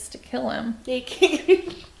years to kill him."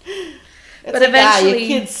 But eventually,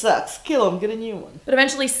 your kid sucks. Kill him. Get a new one. But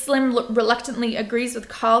eventually, Slim reluctantly agrees with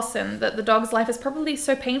Carlson that the dog's life is probably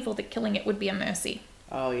so painful that killing it would be a mercy.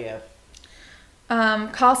 Oh yeah.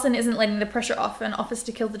 Carlson isn't letting the pressure off and offers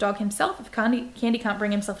to kill the dog himself if Candy can't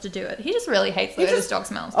bring himself to do it. He just really hates the way this dog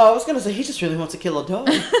smells. Oh, I was gonna say he just really wants to kill a dog.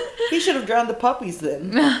 He should have drowned the puppies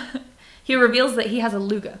then. He reveals that he has a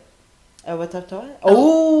Luger. Oh, what's that toy?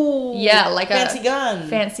 Oh, yeah, like fancy a gun,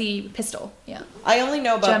 fancy pistol. Yeah. I only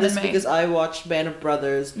know about German this made. because I watched Band of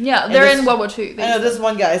Brothers. Yeah, they're in World War II. I know this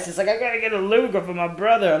one guy is just like, I gotta get a Luger for my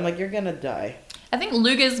brother. I'm like, you're gonna die. I think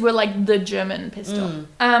Lugers were like the German pistol.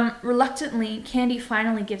 Reluctantly, Candy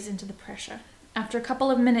finally gives into the pressure. After a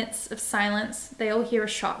couple of minutes of silence, they all hear a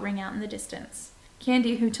shot ring out in the distance.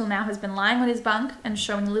 Candy, who till now has been lying on his bunk and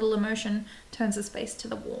showing little emotion, turns his face to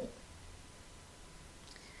the wall.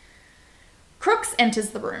 Crooks enters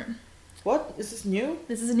the room. What? Is this new?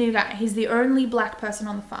 This is a new guy. He's the only black person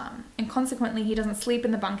on the farm, and consequently he doesn't sleep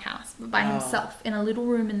in the bunkhouse, but by himself in a little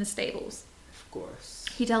room in the stables. Of course.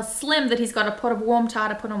 He tells Slim that he's got a pot of warm tar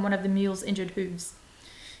to put on one of the mule's injured hooves.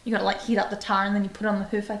 You gotta like heat up the tar and then you put it on the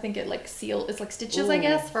hoof. I think it like it's like stitches, I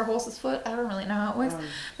guess, for a horse's foot. I don't really know how it works.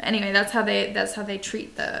 But anyway, that's how they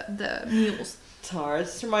treat the mules. Tar.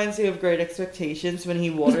 This reminds me of Great Expectations when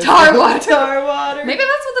he waters tar water. Tar water. Maybe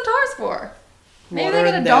that's what the tar's for. Maybe they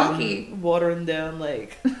get a donkey. Watering down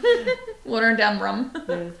like watering down rum.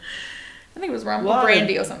 Yeah. I think it was rum or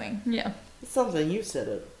brandy or something. Yeah. It's something, you said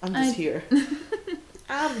it. I'm just here.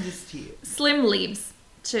 I'm just here. Slim leaves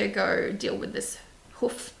to go deal with this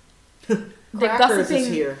hoof. Crackers is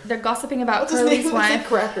here. They're gossiping about What's Curly's his name? wife.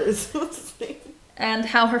 Crackers. What's his name? And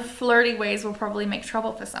how her flirty ways will probably make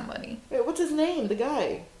trouble for somebody. Wait, what's his name? The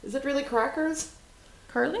guy. Is it really Crackers?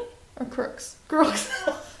 Curly or Crooks? Crooks.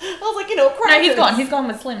 I was like, Crackers. No, he's gone. He's gone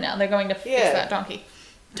with Slim now. They're going to fix that donkey.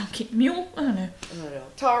 Donkey? Mule? I don't know.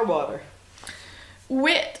 Tar water.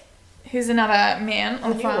 Whit, who's another man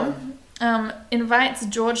on the farm, invites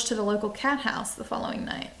George to the local cat house the following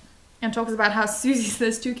night and talks about how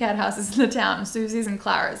there's 2 cat houses in the town, Susie's and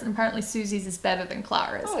Clara's, and apparently Susie's is better than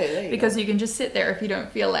Clara's. Oh, yeah, there you because go. you can just sit there if you don't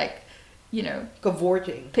feel like,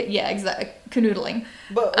 cavorting. Yeah, exactly, canoodling.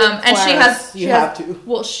 But and she has to.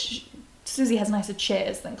 Well, Susie has nicer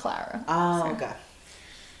chairs than Clara. Oh, so. okay.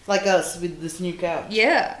 Like us with this new couch.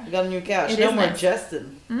 Yeah. We got a new couch. It No is more nice.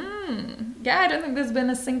 adjusting. Yeah, I don't think there's been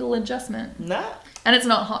a single adjustment. Nah. And it's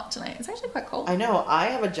not hot tonight. It's actually quite cold. I know. I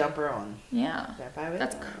have a jumper on. Yeah.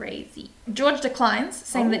 That's crazy. George declines,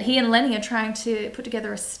 saying that he and Lenny are trying to put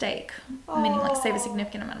together a stake, meaning like save a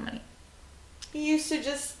significant amount of money. He used to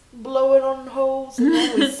just blow it on holes, and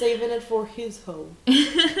now he's saving it for his hole.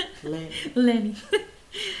 Lenny.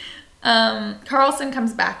 Carlson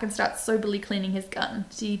comes back and starts soberly cleaning his gun.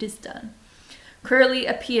 Deed is done. Curly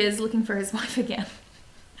appears looking for his wife again.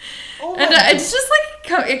 Oh and it's just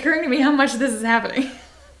like occurring to me how much this is happening.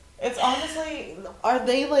 It's honestly, are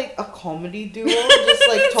they like a comedy duo? Just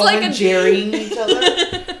like Tom and Jerrying each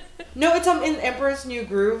other? No, it's in Emperor's New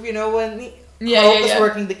Groove, when Carl was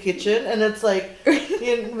working the kitchen and it's like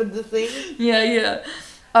with the thing. Yeah.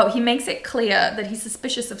 Oh, he makes it clear that he's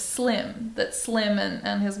suspicious of Slim, that Slim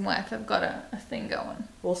and his wife have got a thing going.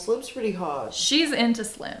 Well, Slim's pretty hot. She's into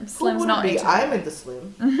Slim. Who Slim's wouldn't not be? into I'm her. into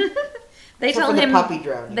Slim. They tell him the puppy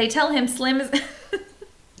drowning. They tell him Slim is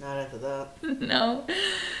Not into that. No.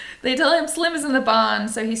 They tell him Slim is in the barn,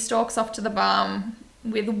 so he stalks off to the barn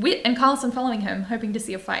with Whit and Carlson following him, hoping to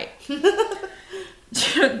see a fight.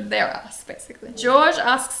 They're us, basically. George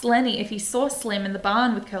asks Lenny if he saw Slim in the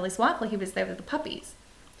barn with Curly's wife while he was there with the puppies.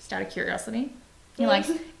 Just out of curiosity.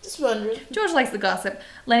 Just wondering. George likes the gossip.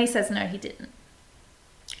 Lenny says no, he didn't.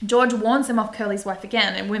 George warns him off Curly's wife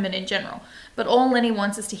again, and women in general. But all Lenny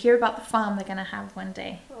wants is to hear about the farm they're going to have one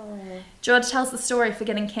day. Aww. George tells the story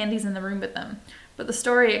forgetting Candy's in the room with them. But the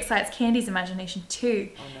story excites Candy's imagination too.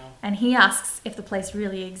 Oh no. And he asks if the place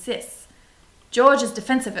really exists. George is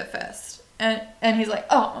defensive at first. And he's like,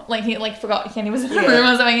 oh, like he like forgot Candy was in the room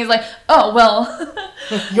or something. He's like, oh, well.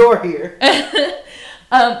 You're here.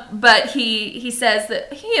 But he says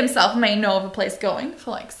that he himself may know of a place going for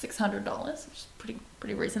like $600, which is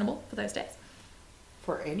pretty reasonable for those days.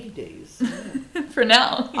 For any days. Yeah. For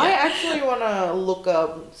now. Yeah. I actually want to look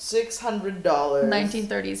up $600.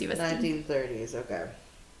 1930s USD. 1930s, okay.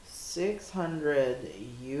 600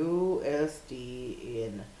 USD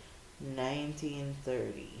in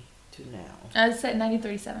 1930 to now. I'd say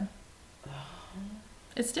 1937.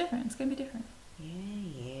 It's different. It's gonna be different.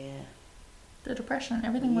 Yeah. The Depression,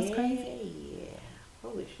 everything was crazy. Yeah.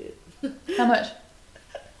 Holy shit. How much?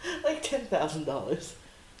 Like $10,000.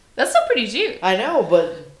 That's still pretty cheap. I know,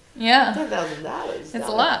 but Yeah. $10,000. It's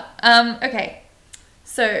a lot. Okay.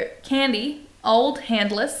 So Candy, old,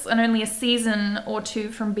 handless, and only a season or two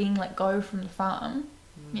from being let go from the farm.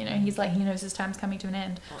 You know, he's like, he knows his time's coming to an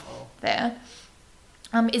end. Uh-oh. There.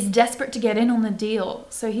 Is desperate to get in on the deal,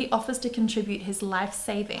 so he offers to contribute his life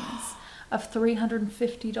savings of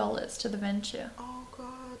 $350 to the venture. Oh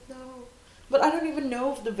God, no! But I don't even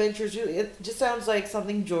know if the venture's really. It just sounds like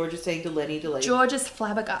something George is saying to Lenny to like. George is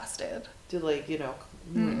flabbergasted. To like, you know.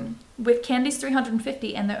 With Candy's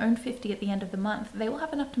 $350 and their own $50 at the end of the month, they will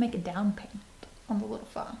have enough to make a down payment on the little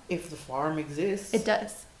farm. If the farm exists. It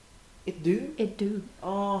does. It do? It do.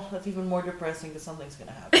 Oh, that's even more depressing because something's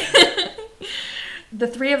gonna happen. The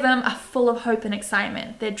three of them are full of hope and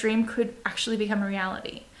excitement. Their dream could actually become a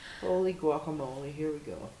reality. Holy guacamole, here we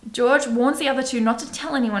go. George warns the other two not to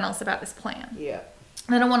tell anyone else about this plan. Yeah.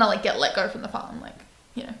 They don't want to like get let go from the farm, like,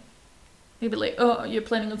 you know. He'd be like, oh, you're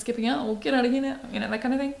planning on skipping out? Well, get out of here now. You know, that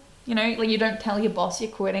kind of thing. You know, like you don't tell your boss you're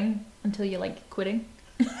quitting until you're like quitting.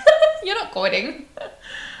 You're not quitting.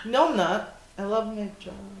 No, I'm not. I love my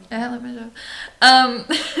job. I love my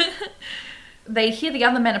job. They hear the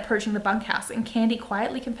other men approaching the bunkhouse, and Candy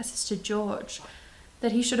quietly confesses to George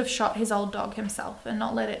that he should have shot his old dog himself and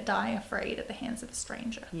not let it die afraid at the hands of a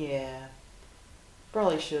stranger. Yeah.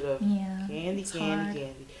 Probably should have. Yeah. Candy.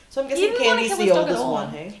 Hard. So I'm He guessing didn't wanna Candy's kill the his dog at oldest all. one,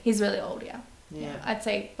 hey? He's really old, yeah. Yeah. I'd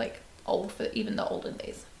say like old for even the olden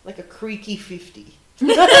days. Like a creaky 50.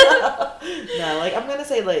 No, like I'm gonna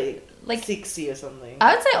say like 60 or something.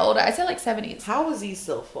 I would say older. I'd say like 70s. How is he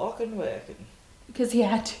still fucking working? Because he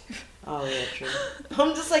had to. Oh yeah, true.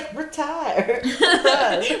 I'm just like, retire.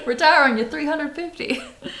 Retire on your 350.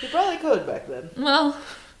 He probably could back then. Well.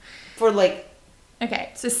 For like.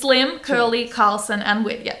 Okay, so Slim, Curly, Carlson, and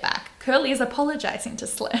Whit get back. Curly is apologizing to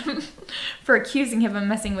Slim for accusing him of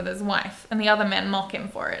messing with his wife, and the other men mock him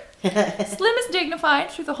for it. Slim is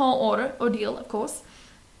dignified through the whole ordeal, of course.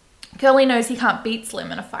 Curly knows he can't beat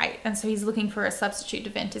Slim in a fight, and so he's looking for a substitute to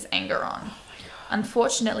vent his anger on.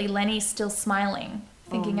 Unfortunately, Lenny's still smiling,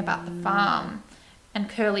 thinking about the farm, and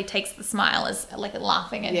Curly takes the smile as like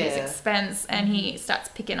laughing at his expense, and he starts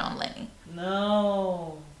picking on Lenny.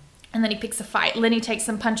 No. And then he picks a fight. Lenny takes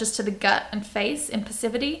some punches to the gut and face in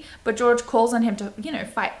passivity, but George calls on him to, you know,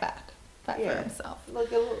 fight back. Fight for himself. Like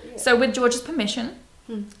a little, So with George's permission,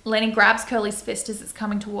 Lenny grabs Curly's fist as it's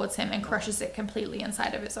coming towards him and crushes it completely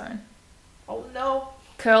inside of his own. Oh no.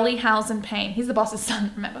 Curly howls in pain. He's the boss's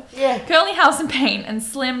son, remember? Yeah. Curly howls in pain, and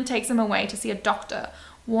Slim takes him away to see a doctor,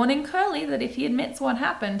 warning Curly that if he admits what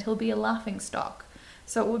happened, he'll be a laughingstock.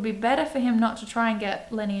 So it would be better for him not to try and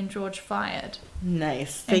get Lenny and George fired.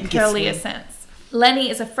 Nice. And Thank you, Curly Slim. assents. Lenny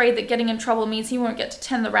is afraid that getting in trouble means he won't get to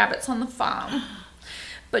tend the rabbits on the farm.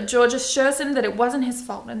 But George assures him that it wasn't his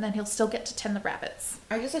fault and that he'll still get to tend the rabbits.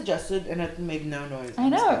 I just adjusted and it made no noise. I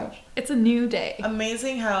know. It's a new day.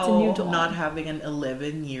 Amazing It's a how new dawn. not having an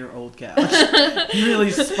 11-year-old couch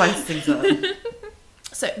really spiced things up.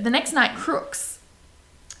 So the next night, Crooks,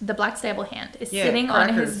 the black stable hand, is sitting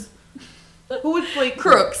on his... Who would play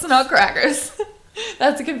Crooks, not Crackers.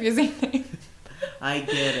 That's a confusing name. I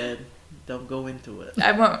get it. Don't go into it.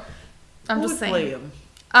 I won't. I'm Who just would saying. play him?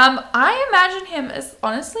 I imagine him as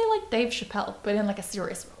honestly like Dave Chappelle, but in like a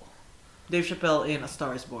serious role. Dave Chappelle in A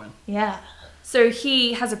Star Is Born. Yeah. So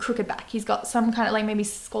he has a crooked back. He's got some kind of like maybe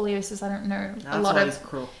scoliosis. I don't know. That's a lot why of he's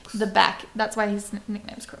Crooks. the back. That's why his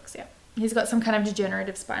nickname's Crooks. Yeah. He's got some kind of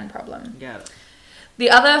degenerative spine problem. Got it. The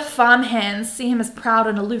other farm hands see him as proud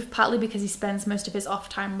and aloof, partly because he spends most of his off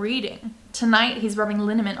time reading. Tonight, he's rubbing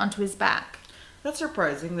liniment onto his back. That's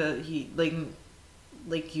surprising that he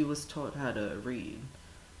like he was taught how to read.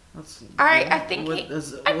 That's, I think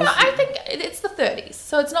I think it's the 30s,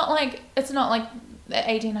 so it's not like the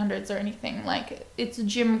 1800s or anything. Like it's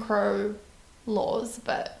Jim Crow laws,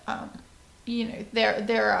 but you know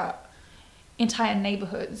there are entire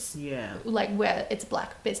neighborhoods like where it's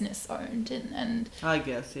black business owned and I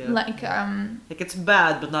guess like it's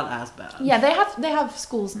bad but not as bad. Yeah, they have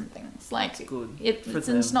schools and things like it's good.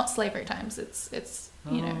 It's not slavery times. It's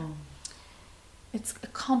you know. It's a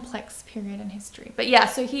complex period in history. But yeah,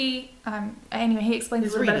 so he, anyway, he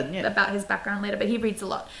explains a little bit about his background later, but he reads a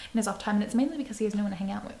lot in his off time, and it's mainly because he has no one to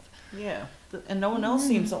hang out with. Yeah, and no one else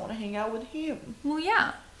seems to want to hang out with him. Well,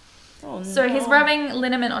 yeah. Oh, so no. he's rubbing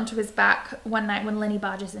liniment onto his back one night when Lenny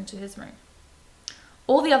barges into his room.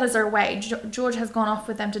 All the others are away. George has gone off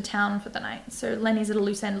with them to town for the night, so Lenny's at a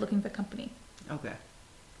loose end looking for company. Okay.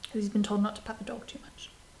 He's been told not to pet the dog too much.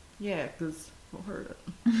 Yeah, because we'll hurt it.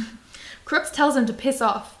 Crooks tells him to piss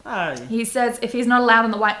off. Aye. He says if he's not allowed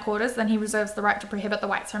in the white quarters, then he reserves the right to prohibit the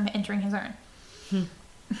whites from entering his own.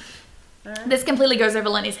 Right. This completely goes over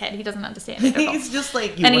Lenny's head. He doesn't understand it at all. He's just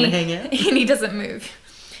like, you want to hang out? And he doesn't move.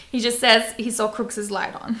 He just says he saw Crooks'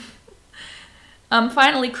 light on.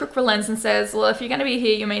 Finally, Crook relents and says, well, if you're going to be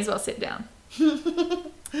here, you may as well sit down.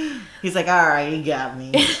 He's like, all right, you got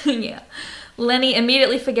me. Yeah. Lenny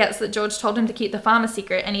immediately forgets that George told him to keep the farm a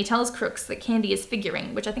secret, and he tells Crooks that Candy is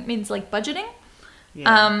figuring, which I think means like budgeting.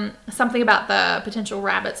 Yeah. Something about the potential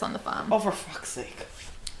rabbits on the farm. Oh, for fuck's sake.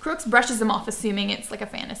 Crooks brushes him off, assuming it's like a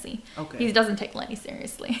fantasy. Okay. He doesn't take Lenny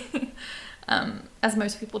seriously, as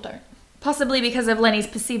most people don't. Possibly because of Lenny's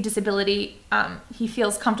perceived disability, he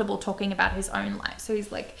feels comfortable talking about his own life. So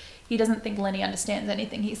he's like, he doesn't think Lenny understands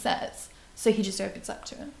anything he says. So he just opens up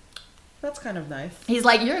to him. That's kind of nice. He's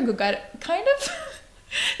like, you're a good guy, kind of.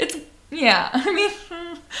 It's, yeah, I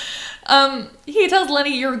mean, he tells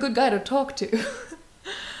Lenny, you're a good guy to talk to.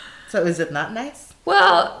 So is it not nice?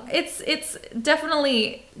 Well, it's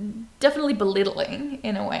definitely belittling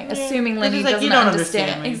in a way, assuming Lenny like, doesn't you don't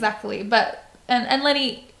understand. me. Exactly, but and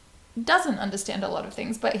Lenny doesn't understand a lot of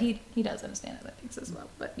things, but he does understand other things as well.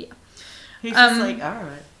 But yeah, He's just like, all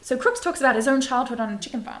right. so Crooks talks about his own childhood on a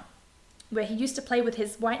chicken farm, where he used to play with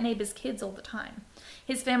his white neighbor's kids all the time.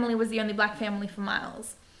 His family was the only black family for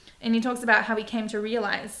miles, and he talks about how he came to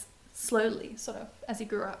realize slowly, sort of as he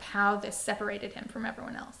grew up, how this separated him from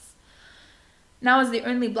everyone else. Now, as the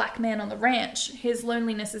only black man on the ranch, his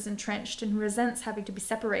loneliness is entrenched and resents having to be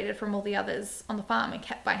separated from all the others on the farm and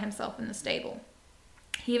kept by himself in the stable.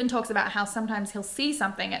 He even talks about how sometimes he'll see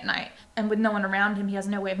something at night, and with no one around him, he has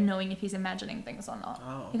no way of knowing if he's imagining things or not.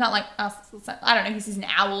 Oh. He can't, like, ask, I don't know, he sees an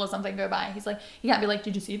owl or something go by. He's like, he can't be like,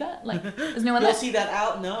 did you see that? Like, there's no one there. You'll see that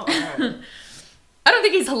out? No. All right. I don't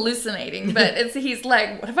think he's hallucinating, but he's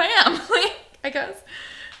like, what if I am? Like, I guess.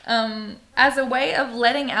 As a way of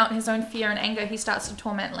letting out his own fear and anger, he starts to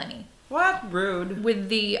torment Lenny. What? Rude. With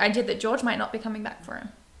the idea that George might not be coming back for him.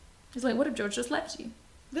 He's like, what if George just left you?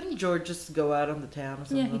 Didn't George just go out on the town or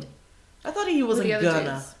something? Yeah, he did. I thought he wasn't gonna.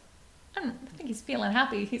 Dudes. I think he's feeling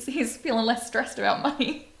happy. He's feeling less stressed about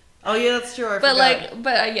money. Oh yeah, that's true. I But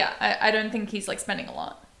forgot. yeah, I don't think he's like spending a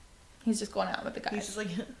lot. He's just gone out with the guys. He's just like,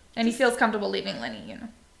 and he feels comfortable leaving Lenny, you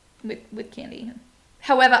know, with Candy.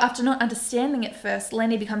 However, after not understanding it first,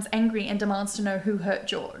 Lenny becomes angry and demands to know who hurt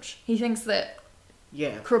George. He thinks that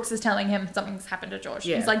yeah. Crooks is telling him something's happened to George.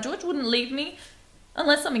 Yeah. He's like, George wouldn't leave me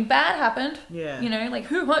unless something bad happened. Yeah. You know, like,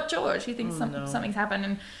 who hurt George? He thinks no. something's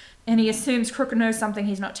happened, and he assumes Crook knows something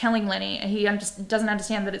he's not telling Lenny, and he doesn't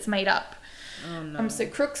understand that it's made up. Oh no. So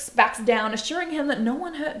Crooks backs down, assuring him that no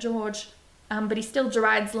one hurt George, but he still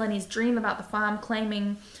derides Lenny's dream about the farm,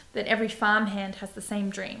 claiming that every farmhand has the same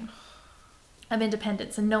dream of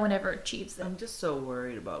independence, and no one ever achieves it. I'm just so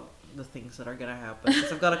worried about the things that are gonna happen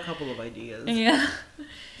because I've got a couple of ideas. Yeah.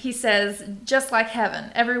 He says, just like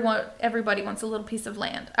heaven, everybody wants a little piece of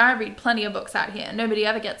land. I read plenty of books out here. Nobody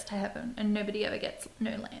ever gets to heaven, and nobody ever gets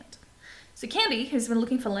no land. So Candy, who's been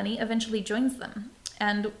looking for Lenny, eventually joins them.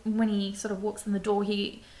 And when he sort of walks in the door,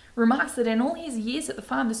 he remarks that in all his years at the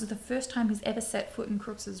farm, this is the first time he's ever set foot in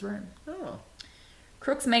Crooks' room. Oh.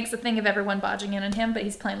 Crooks makes a thing of everyone barging in on him, but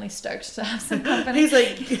he's plainly stoked to have some company. He's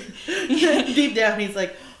like, deep down, he's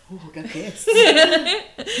like, oh, got this.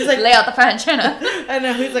 He's like, lay out the fire china. I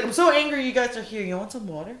know. He's like, I'm so angry you guys are here. You want some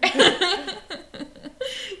water?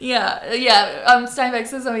 Yeah. Steinbeck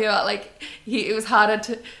says something about like it was harder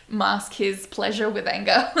to mask his pleasure with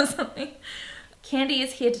anger or something. Candy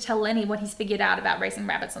is here to tell Lenny what he's figured out about raising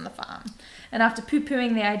rabbits on the farm. And after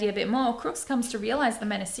poo-pooing the idea a bit more, Crooks comes to realize the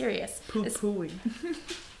men are serious. Poo-pooing.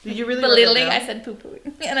 Did you really belittling? I said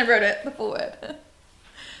poo-pooing. And I wrote it, the full word.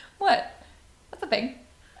 What? That's a thing.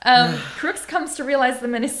 Crooks comes to realize the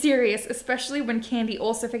men are serious, especially when Candy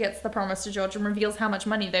also forgets the promise to George and reveals how much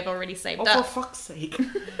money they've already saved up. Oh, for fuck's sake.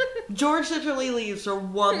 George literally leaves for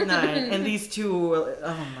one night, and these two are,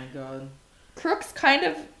 oh my god. Crooks kind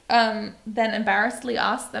of then embarrassedly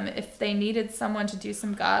asked them if they needed someone to do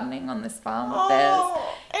some gardening on this farm of theirs.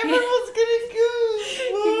 Oh, everyone's gonna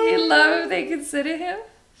go. He loved they consider him.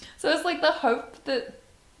 So it's like the hope that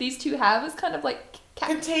these two have is kind of like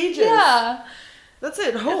contagious. Yeah. That's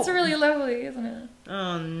it, hope. It's really lovely, isn't it?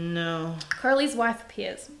 Oh no. Carly's wife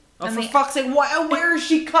appears. Oh, for fuck's sake, where is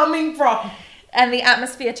she coming from? And the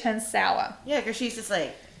atmosphere turns sour. Yeah, because she's just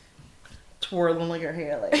like twirling like her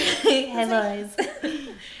hair like Hey boys.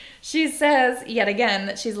 She says, yet again,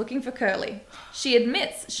 that she's looking for Curly. She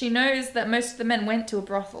admits she knows that most of the men went to a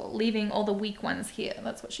brothel, leaving all the weak ones here.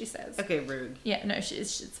 That's what she says. Okay, rude. Yeah, no,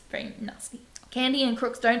 she's very nasty. Candy and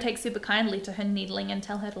Crooks don't take super kindly to her needling and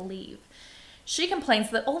tell her to leave. She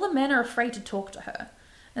complains that all the men are afraid to talk to her,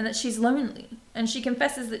 and that she's lonely, and she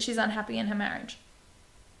confesses that she's unhappy in her marriage.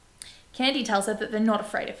 Candy tells her that they're not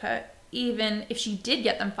afraid of her. Even if she did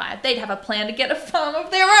get them fired, they'd have a plan to get a farm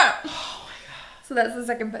of their own. Oh my god. So that's the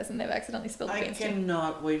second person they've accidentally spilled the I beans to.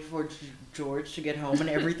 cannot wait for George to get home and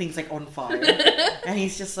everything's like on fire. And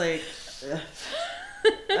he's just like,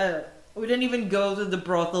 we didn't even go to the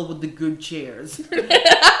brothel with the good chairs. Like,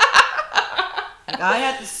 I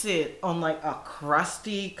had to sit on like a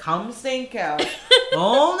crusty, cum-stained couch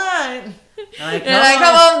all night. And I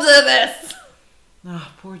come home to this.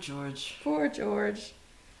 Oh, poor George. Poor George.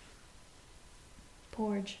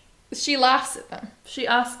 Porge. She laughs at them. She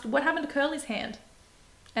asks, what happened to Curly's hand?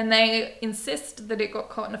 And they insist that it got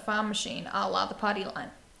caught in a farm machine, a la the party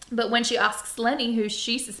line. But when she asks Lenny, who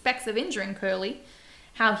she suspects of injuring Curly,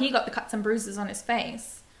 how he got the cuts and bruises on his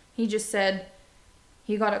face, he just said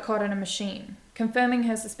he got it caught in a machine, confirming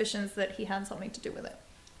her suspicions that he had something to do with it.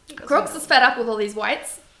 Crooks is fed up with all these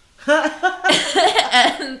whites.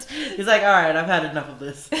 And he's like, alright, I've had enough of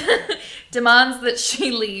this. Demands that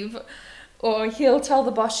she leave, or he'll tell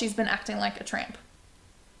the boss she's been acting like a tramp.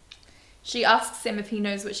 She asks him if he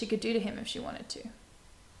knows what she could do to him if she wanted to.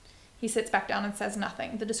 He sits back down and says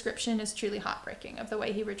nothing. The description is truly heartbreaking of the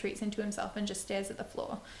way he retreats into himself and just stares at the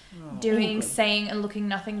floor, doing, saying, and looking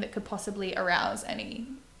nothing that could possibly arouse any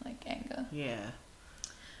anger. Yeah.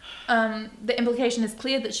 The implication is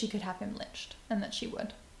clear that she could have him lynched, and that she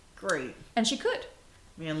would. Great. And she could.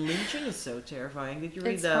 Man, lynching is so terrifying. Did you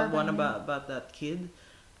read It's that one horrifying. about that kid?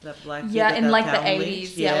 That black kid Yeah, that in got like the town 80s.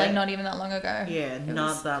 lynched? Yeah, like not even that long ago. Yeah, It not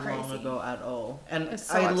was that long crazy. ago at all. And It's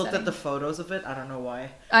so I looked upsetting. at the photos of it. I don't know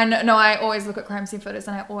why. I know. No, I always look at crime scene photos,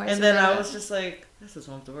 and I always. And then regret I it. was just like, this is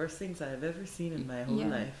one of the worst things I've ever seen in my whole Yeah.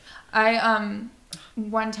 life. I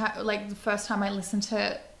one time, like the first time I listened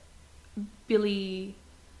to Billie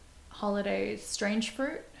Holiday's "Strange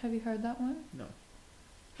Fruit." Have you heard that one? No.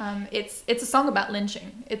 It's a song about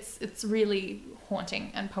lynching. It's really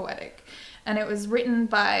haunting and poetic, and it was written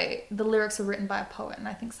by, the lyrics were written by a poet, and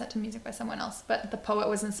I think set to music by someone else. But the poet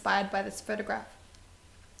was inspired by this photograph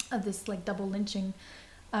of this like double lynching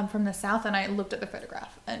from the South, and I looked at the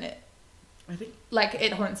photograph, and it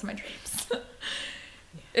haunts my dreams.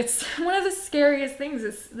 It's one of the scariest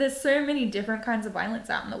things. There's so many different kinds of violence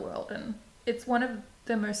out in the world, and it's one of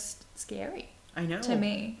the most scary. I know. To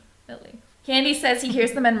me, at least. Candy says he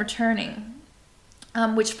hears the men returning,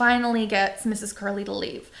 which finally gets Mrs. Curly to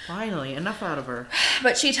leave. Finally, enough out of her.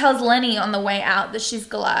 But she tells Lenny on the way out that she's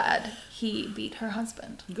glad he beat her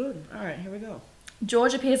husband. Good. All right, here we go.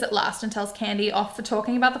 George appears at last and tells Candy off for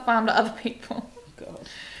talking about the farm to other people. God.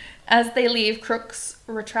 As they leave, Crooks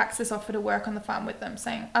retracts his offer to work on the farm with them,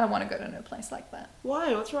 saying, I don't want to go to no place like that.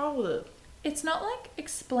 Why? What's wrong with it? It's not,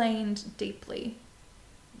 explained deeply,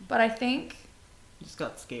 but I think... Just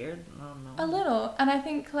got scared? I don't know. A little. And I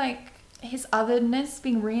think, his otherness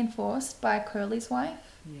being reinforced by Curly's wife.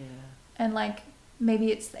 Yeah. And,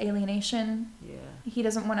 maybe it's the alienation. Yeah. He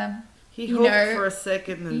doesn't want to... He hoped for a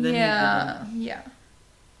second and then he didn't. Yeah.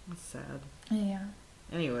 That's sad. Yeah.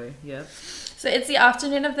 Anyway, yeah. So it's the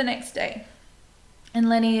afternoon of the next day, and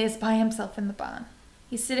Lenny is by himself in the barn.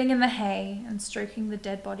 He's sitting in the hay and stroking the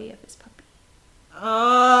dead body of his puppy.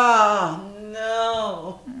 Oh,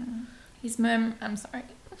 no. I'm sorry.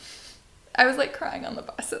 I was crying on the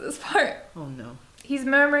bus at this part. Oh, no. He's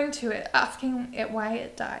murmuring to it, asking it why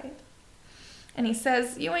it died. And he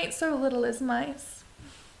says, you ain't so little as mice.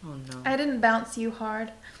 Oh, no. I didn't bounce you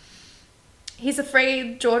hard. He's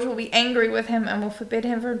afraid George will be angry with him and will forbid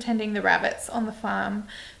him from tending the rabbits on the farm,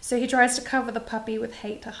 so he tries to cover the puppy with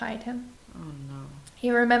hate to hide him. Oh, no.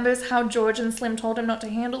 He remembers how George and Slim told him not to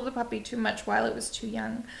handle the puppy too much while it was too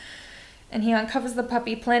young. And he uncovers the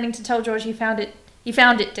puppy, planning to tell George he found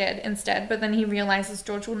it dead instead, but then he realizes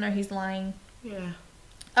George will know he's lying. Yeah.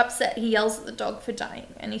 Upset, he yells at the dog for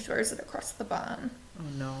dying, and he throws it across the barn. Oh,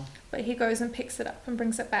 no. But he goes and picks it up and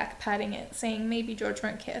brings it back, patting it, saying maybe George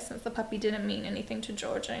won't care since the puppy didn't mean anything to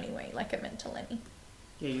George anyway, like it meant to Lenny.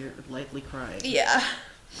 Yeah, you're lightly crying. Yeah.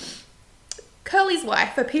 Curly's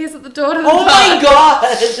wife appears at the door to the Oh, my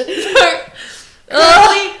God!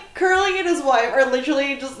 Curly and his wife are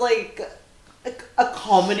literally just a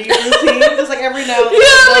comedy routine. Just every now and then.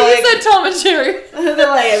 Yeah, you said Tom and Jerry. They're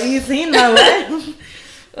like, have you seen my wife?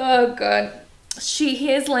 Oh, God. She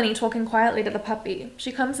hears Lenny talking quietly to the puppy.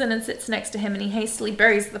 She comes in and sits next to him, and he hastily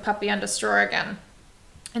buries the puppy under straw again.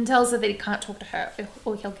 and tells her that he can't talk to her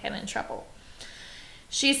or he'll get in trouble.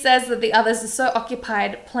 She says that the others are so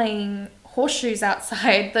occupied playing horseshoes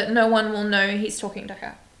outside that no one will know he's talking to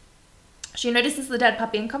her. She notices the dead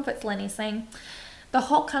puppy and comforts Lenny, saying, the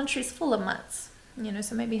whole country's full of mutts,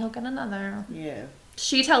 so maybe he'll get another. Yeah.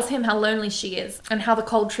 She tells him how lonely she is and how the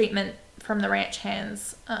cold treatment from the ranch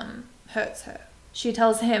hands hurts her. She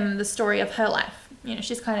tells him the story of her life.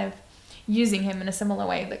 She's kind of using him in a similar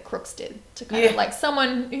way that Crooks did, to kind of like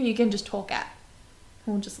someone who you can just talk at,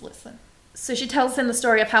 who'll just listen. So she tells him the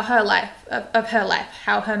story of how her life,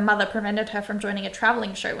 how her mother prevented her from joining a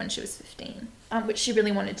traveling show when she was 15, which she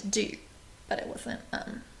really wanted to do, but it wasn't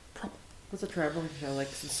proper. What's a traveling show, like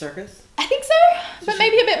some circus? I think so, but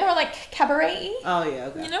maybe a bit more like cabaret-y. Oh yeah,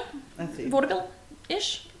 okay. I see.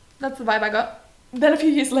 Vaudeville-ish. That's the vibe I got. Then a few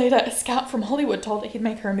years later, a scout from Hollywood told her he'd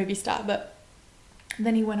make her a movie star, but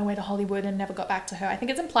then he went away to Hollywood and never got back to her. I think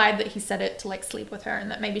it's implied that he said it to like sleep with her and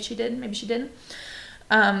that maybe she did, maybe she didn't.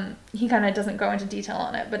 He kind of doesn't go into detail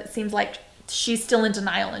on it, but it seems like she's still in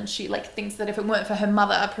denial and she like thinks that if it weren't for her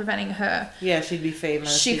mother preventing her, she'd be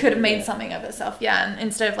famous. She could have made something of herself, and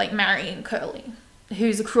instead of like marrying Curly,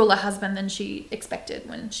 who's a crueler husband than she expected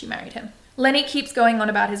when she married him. Lenny keeps going on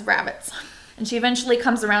about his rabbits, and she eventually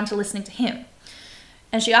comes around to listening to him.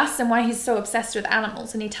 And she asks him why he's so obsessed with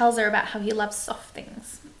animals, and he tells her about how he loves soft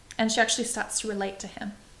things. And she actually starts to relate to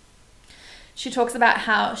him. She talks about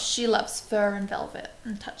how she loves fur and velvet,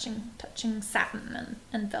 and touching satin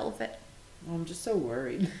and velvet. I'm just so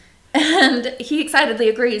worried. And he excitedly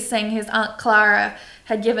agrees, saying his Aunt Clara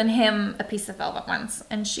had given him a piece of velvet once,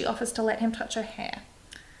 and she offers to let him touch her hair,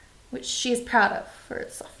 which she is proud of for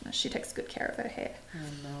its softness. She takes good care of her hair. Oh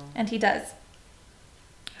no. And he does.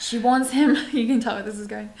 She warns him, you can tell where this is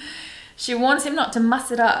going. She warns him not to muss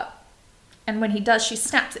it up, and when he does, she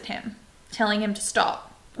snaps at him, telling him to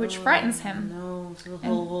stop, which frightens him. No, so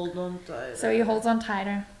he'll hold on tighter. So he holds on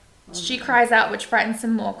tighter. She cries out, which frightens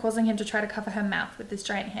him more, causing him to try to cover her mouth with his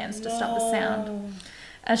giant hands to stop the sound.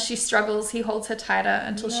 As she struggles, he holds her tighter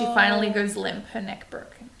until she finally goes limp, her neck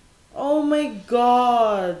broken. Oh my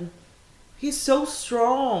god. He's so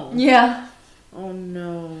strong. Yeah. Oh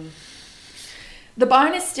no. The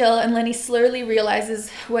barn is still, and Lenny slowly realizes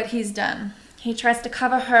what he's done. He tries to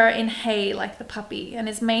cover her in hay like the puppy, and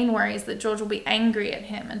his main worry is that George will be angry at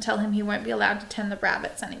him and tell him he won't be allowed to tend the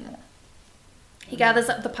rabbits anymore. He gathers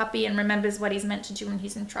up the puppy and remembers what he's meant to do when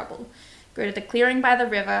he's in trouble. Go to the clearing by the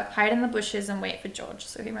river, hide in the bushes, and wait for George,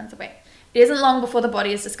 so he runs away. It isn't long before the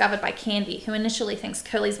body is discovered by Candy, who initially thinks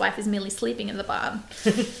Curly's wife is merely sleeping in the barn.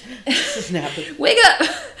 Snapping. Wake up!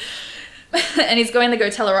 And he's going to go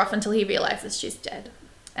tell her off until he realizes she's dead.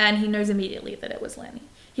 And he knows immediately that it was Lenny.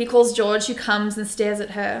 He calls George, who comes and stares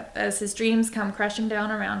at her as his dreams come crashing down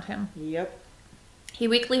around him. Yep. He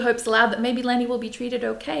weakly hopes aloud that maybe Lenny will be treated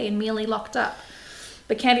okay and merely locked up.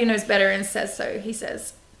 But Candy knows better and says so. He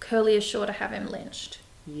says, Curly is sure to have him lynched.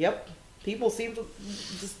 Yep. People seem to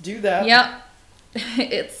just do that. Yep.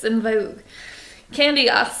 It's in vogue. Candy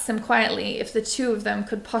asks him quietly if the two of them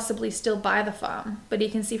could possibly still buy the farm, but he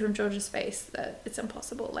can see from George's face that it's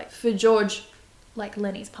impossible. Like, for George, like,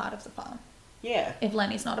 Lenny's part of the farm. Yeah. If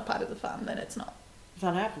Lenny's not a part of the farm, then it's not. It's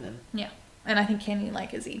not happening. Yeah. And I think Candy,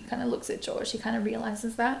 like, as he kind of looks at George, he kind of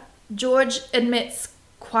realizes that. George admits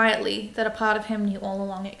quietly that a part of him knew all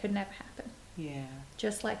along it could never happen. Yeah.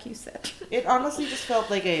 Just like you said. It honestly just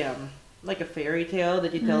felt like a fairy tale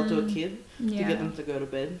that you tell to a kid to get them to go to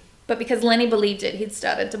bed. But because Lenny believed it, he'd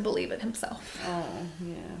started to believe it himself. Oh,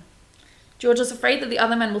 yeah. George is afraid that the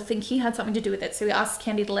other men will think he had something to do with it, so he asks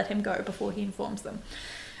Candy to let him go before he informs them.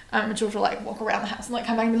 George will, like, walk around the house and, like,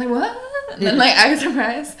 come back and be like, what? And then, like, act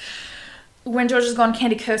surprised. When George is gone,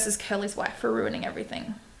 Candy curses Curly's wife for ruining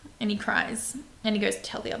everything. And he cries. And he goes to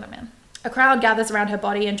tell the other men. A crowd gathers around her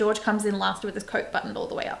body, and George comes in last with his coat buttoned all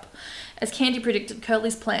the way up. As Candy predicted,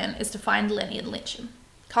 Curly's plan is to find Lenny and lynch him.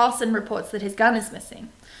 Carlson reports that his gun is missing,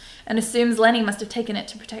 and assumes Lenny must have taken it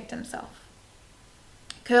to protect himself.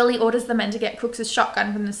 Curly orders the men to get Crooks'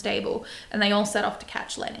 shotgun from the stable, and they all set off to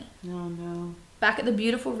catch Lenny. Oh, no. Back at the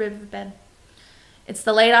beautiful riverbed. It's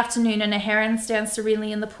the late afternoon, and a heron stands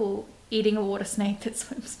serenely in the pool, eating a water snake that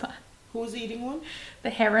swims by. Who's eating one?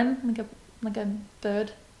 The heron, like a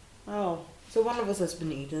bird. Oh, so one of us has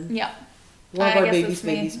been eaten. Yeah. One of our babies.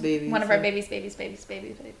 One of our babies.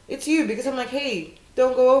 It's you, because I'm like, hey,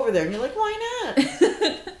 don't go over there. And you're like, why not?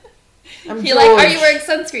 You're like, are you wearing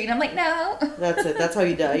sunscreen? I'm like, no. That's it. That's how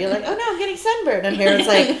you die. You're like, oh no, I'm getting sunburned. And Heron's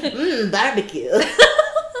like, barbecue.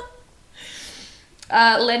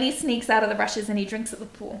 Lenny sneaks out of the brushes and he drinks at the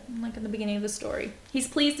pool, like at the beginning of the story. He's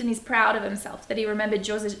pleased and he's proud of himself that he remembered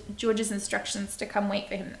George's instructions to come wait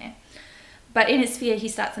for him there. But in his fear, he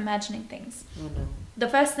starts imagining things. Oh no. The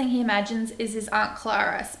first thing he imagines is his Aunt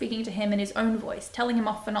Clara speaking to him in his own voice, telling him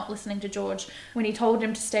off for not listening to George when he told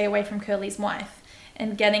him to stay away from Curly's wife,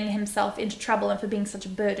 and getting himself into trouble and for being such a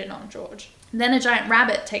burden on George. Then a giant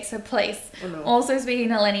rabbit takes her place, Oh no. also speaking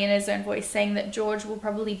to Lenny in his own voice, saying that George will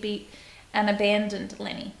probably beat and abandoned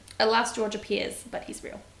Lenny. At last, George appears, but he's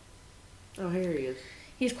real. Oh, here he is.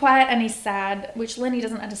 He's quiet and he's sad, which Lenny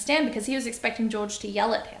doesn't understand because he was expecting George to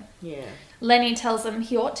yell at him. Yeah. Lenny tells him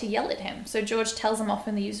he ought to yell at him, so George tells him off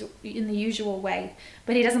in the usual way,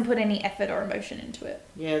 but he doesn't put any effort or emotion into it.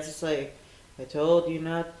 Yeah, it's just like, I told you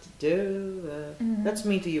not to do that. Mhm. That's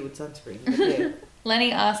me to you with sunscreen. But yeah.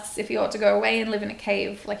 Lenny asks if he ought to go away and live in a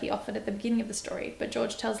cave like he offered at the beginning of the story, but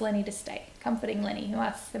George tells Lenny to stay, comforting Lenny, who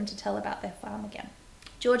asks him to tell about their farm again.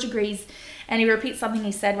 George agrees, and he repeats something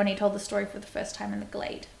he said when he told the story for the first time in the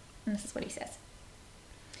glade. And this is what he says.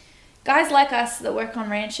 Guys like us that work on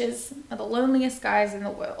ranches are the loneliest guys in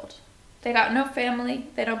the world. They got no family,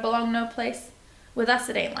 they don't belong no place. With us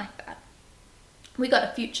it ain't like that. We got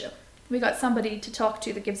a future. We got somebody to talk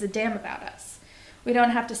to that gives a damn about us. We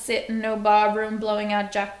don't have to sit in no bar room blowing our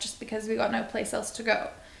jack just because we got no place else to go.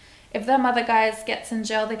 If them other guys gets in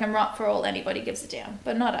jail, they can rot for all anybody gives a damn,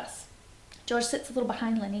 but not us. George sits a little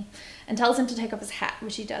behind Lenny and tells him to take off his hat,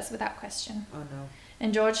 which he does without question. Oh no.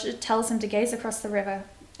 And George tells him to gaze across the river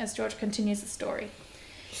as George continues the story.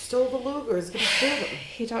 He stole the Lugers. Gonna steal them.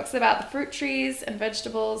 He talks about the fruit trees and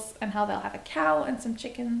vegetables and how they'll have a cow and some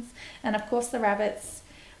chickens and of course the rabbits,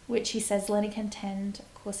 which he says Lenny can tend.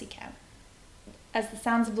 Of course he can. As the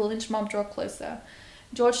sounds of the lynch mob draw closer,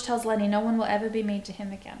 George tells Lenny no one will ever be mean to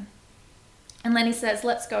him again. And Lenny says,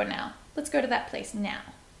 let's go now. Let's go to that place now.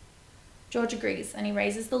 George agrees, and he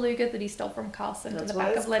raises the Luger that he stole from Carlson to the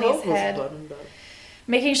back of Lenny's head,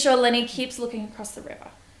 making sure Lenny keeps looking across the river.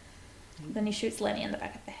 Then he shoots Lenny in the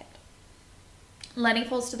back of the head. Lenny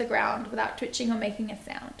falls to the ground without twitching or making a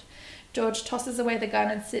sound. George tosses away the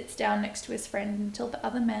gun and sits down next to his friend until the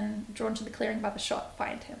other men, drawn to the clearing by the shot,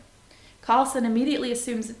 find him. Carlson immediately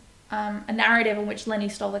assumes a narrative in which Lenny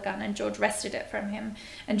stole the gun and George wrested it from him,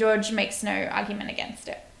 and George makes no argument against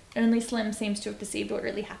it. Only Slim seems to have perceived what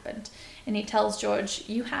really happened, and he tells George,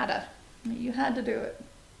 you had her. You had to do it.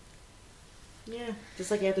 Yeah,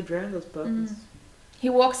 just like you had to drown those puppies. He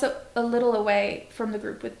walks a little away from the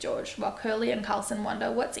group with George, while Curly and Carlson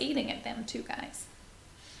wonder what's eating at them two guys.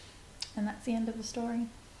 And that's the end of the story.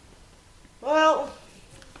 Well,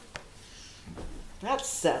 that's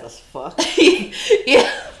sad as fuck.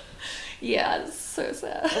 Yeah. Yeah, it's so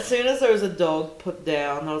sad. As soon as there was a dog put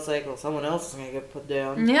down, I was like, well, someone else is gonna get put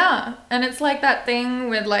down. Yeah, and it's like that thing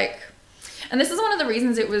with like, and this is one of the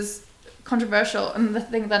reasons it was controversial, and the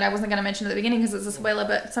thing that I wasn't going to mention at the beginning because it's a spoiler,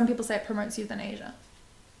 but some people say it promotes euthanasia.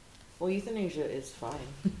 Well, euthanasia is fine.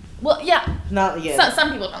 Well, yeah. Not yet.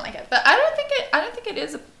 Some people don't like it, but I don't think it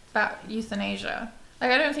is about euthanasia.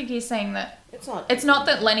 Like, I don't think he's saying that. It's not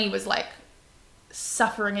that Lenny was like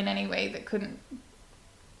suffering in any way that couldn't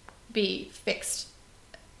be fixed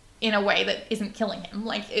in a way that isn't killing him.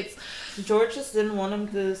 Like, it's... George just didn't want him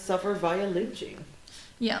to suffer via lynching.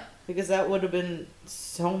 Yeah. Because that would have been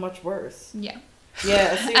so much worse. Yeah.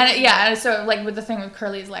 Yeah. And so like with the thing with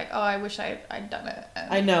Curly's like, oh, I wish I'd done it.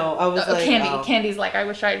 And I know. I was like, Candy's like, I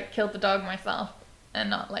wish I'd killed the dog myself, and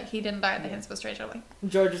not like he didn't die at the hands of a stranger. Like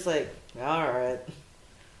George is like, all right.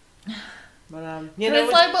 But you but know,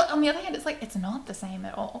 it's like, but on the other hand, it's like it's not the same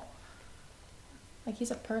at all. Like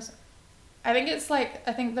he's a person. I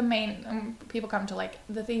think the main people come to like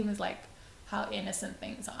the theme is like how innocent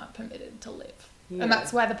things aren't permitted to live. Yeah. And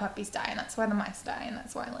that's why the puppies die, and that's why the mice die, and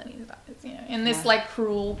that's why Lenny dies, you know, in this like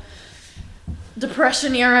cruel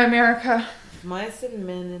Depression era America. Mice and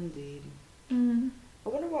Men indeed. I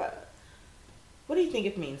wonder what do you think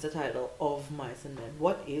it means, the title Of Mice and Men?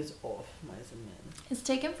 What is Of Mice and Men? It's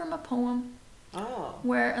taken from a poem. Oh.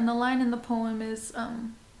 And the line in the poem is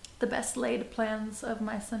the best laid plans of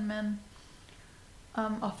mice and men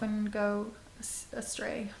often go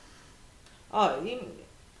astray. Oh,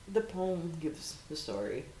 the poem gives the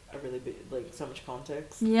story a really big, like, so much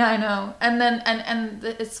context. Yeah, I know. And then and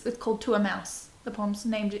it's called To a Mouse. The poem's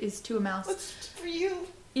named is To a Mouse. What's for you?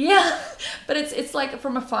 Yeah, but it's like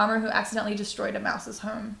from a farmer who accidentally destroyed a mouse's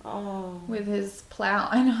home. Oh. With his plow.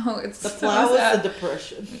 I know, it's the plow so sad. was the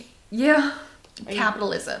Depression. Yeah.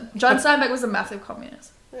 Capitalism. John Steinbeck was a massive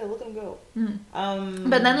communist. Yeah, look at him go.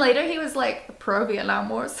 But then later he was like pro-Vietnam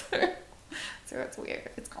War, so it's weird.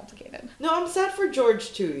 It's complicated. No, I'm sad for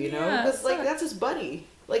George too, you know? Yeah, because, like, that's his buddy.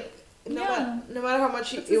 Like, no matter how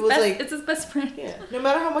much it's his best friend. Yeah. No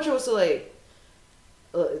matter how much it was to, like,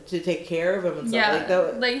 to take care of him and stuff like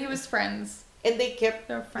that. Like, he was friends and they kept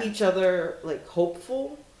They're friends. each other like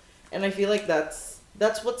hopeful, and I feel like that's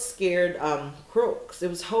what scared crooks. It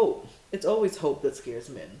was hope. It's always hope that scares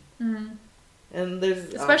men. Mm-hmm. And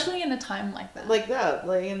there's Especially in a time like that. like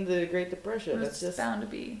in the Great Depression. It's just bound to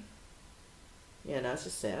be. Yeah, no, it's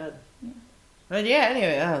just sad. Yeah. But yeah,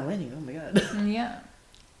 anyway, Lenny, oh my god. Yeah.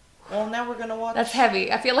 Well, now we're gonna watch. That's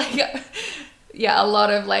heavy. I feel like, yeah, a lot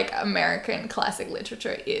of like American classic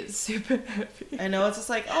literature is super heavy. I know, it's just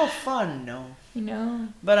like, oh, fun, no. You know,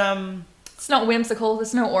 But it's not whimsical.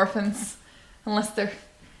 There's no orphans, unless they're,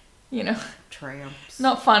 you know, tramps.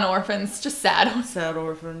 not fun orphans, just sad. Sad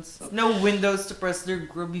orphans. No windows to press their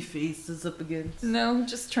grubby faces up against. No,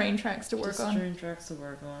 just train tracks to work Just on. train tracks to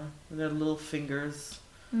work on. With their little fingers.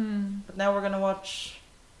 Mm. But now we're gonna watch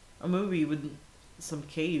a movie with some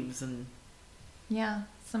caves and Yeah,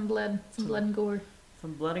 some blood and gore.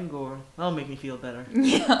 some blood and gore. That'll make me feel better.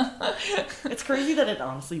 Yeah. It's crazy that it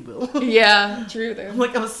honestly will. Yeah, true though.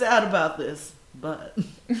 Like, I'm sad about this, but...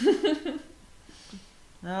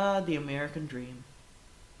 the American dream.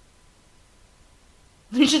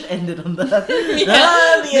 We should end it on that.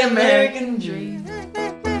 Yeah, the American dream.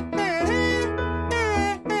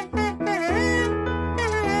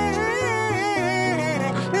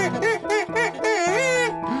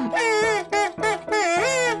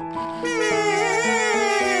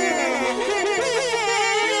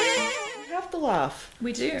 We have to laugh.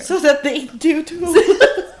 We do. So that they do too.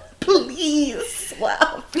 Please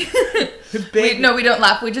laugh. We don't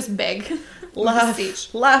laugh. We just beg.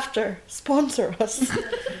 Laugh. Laughter. Sponsor us.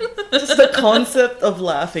 Just the concept of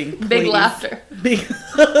laughing. Big please. laughter. Big,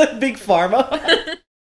 big pharma.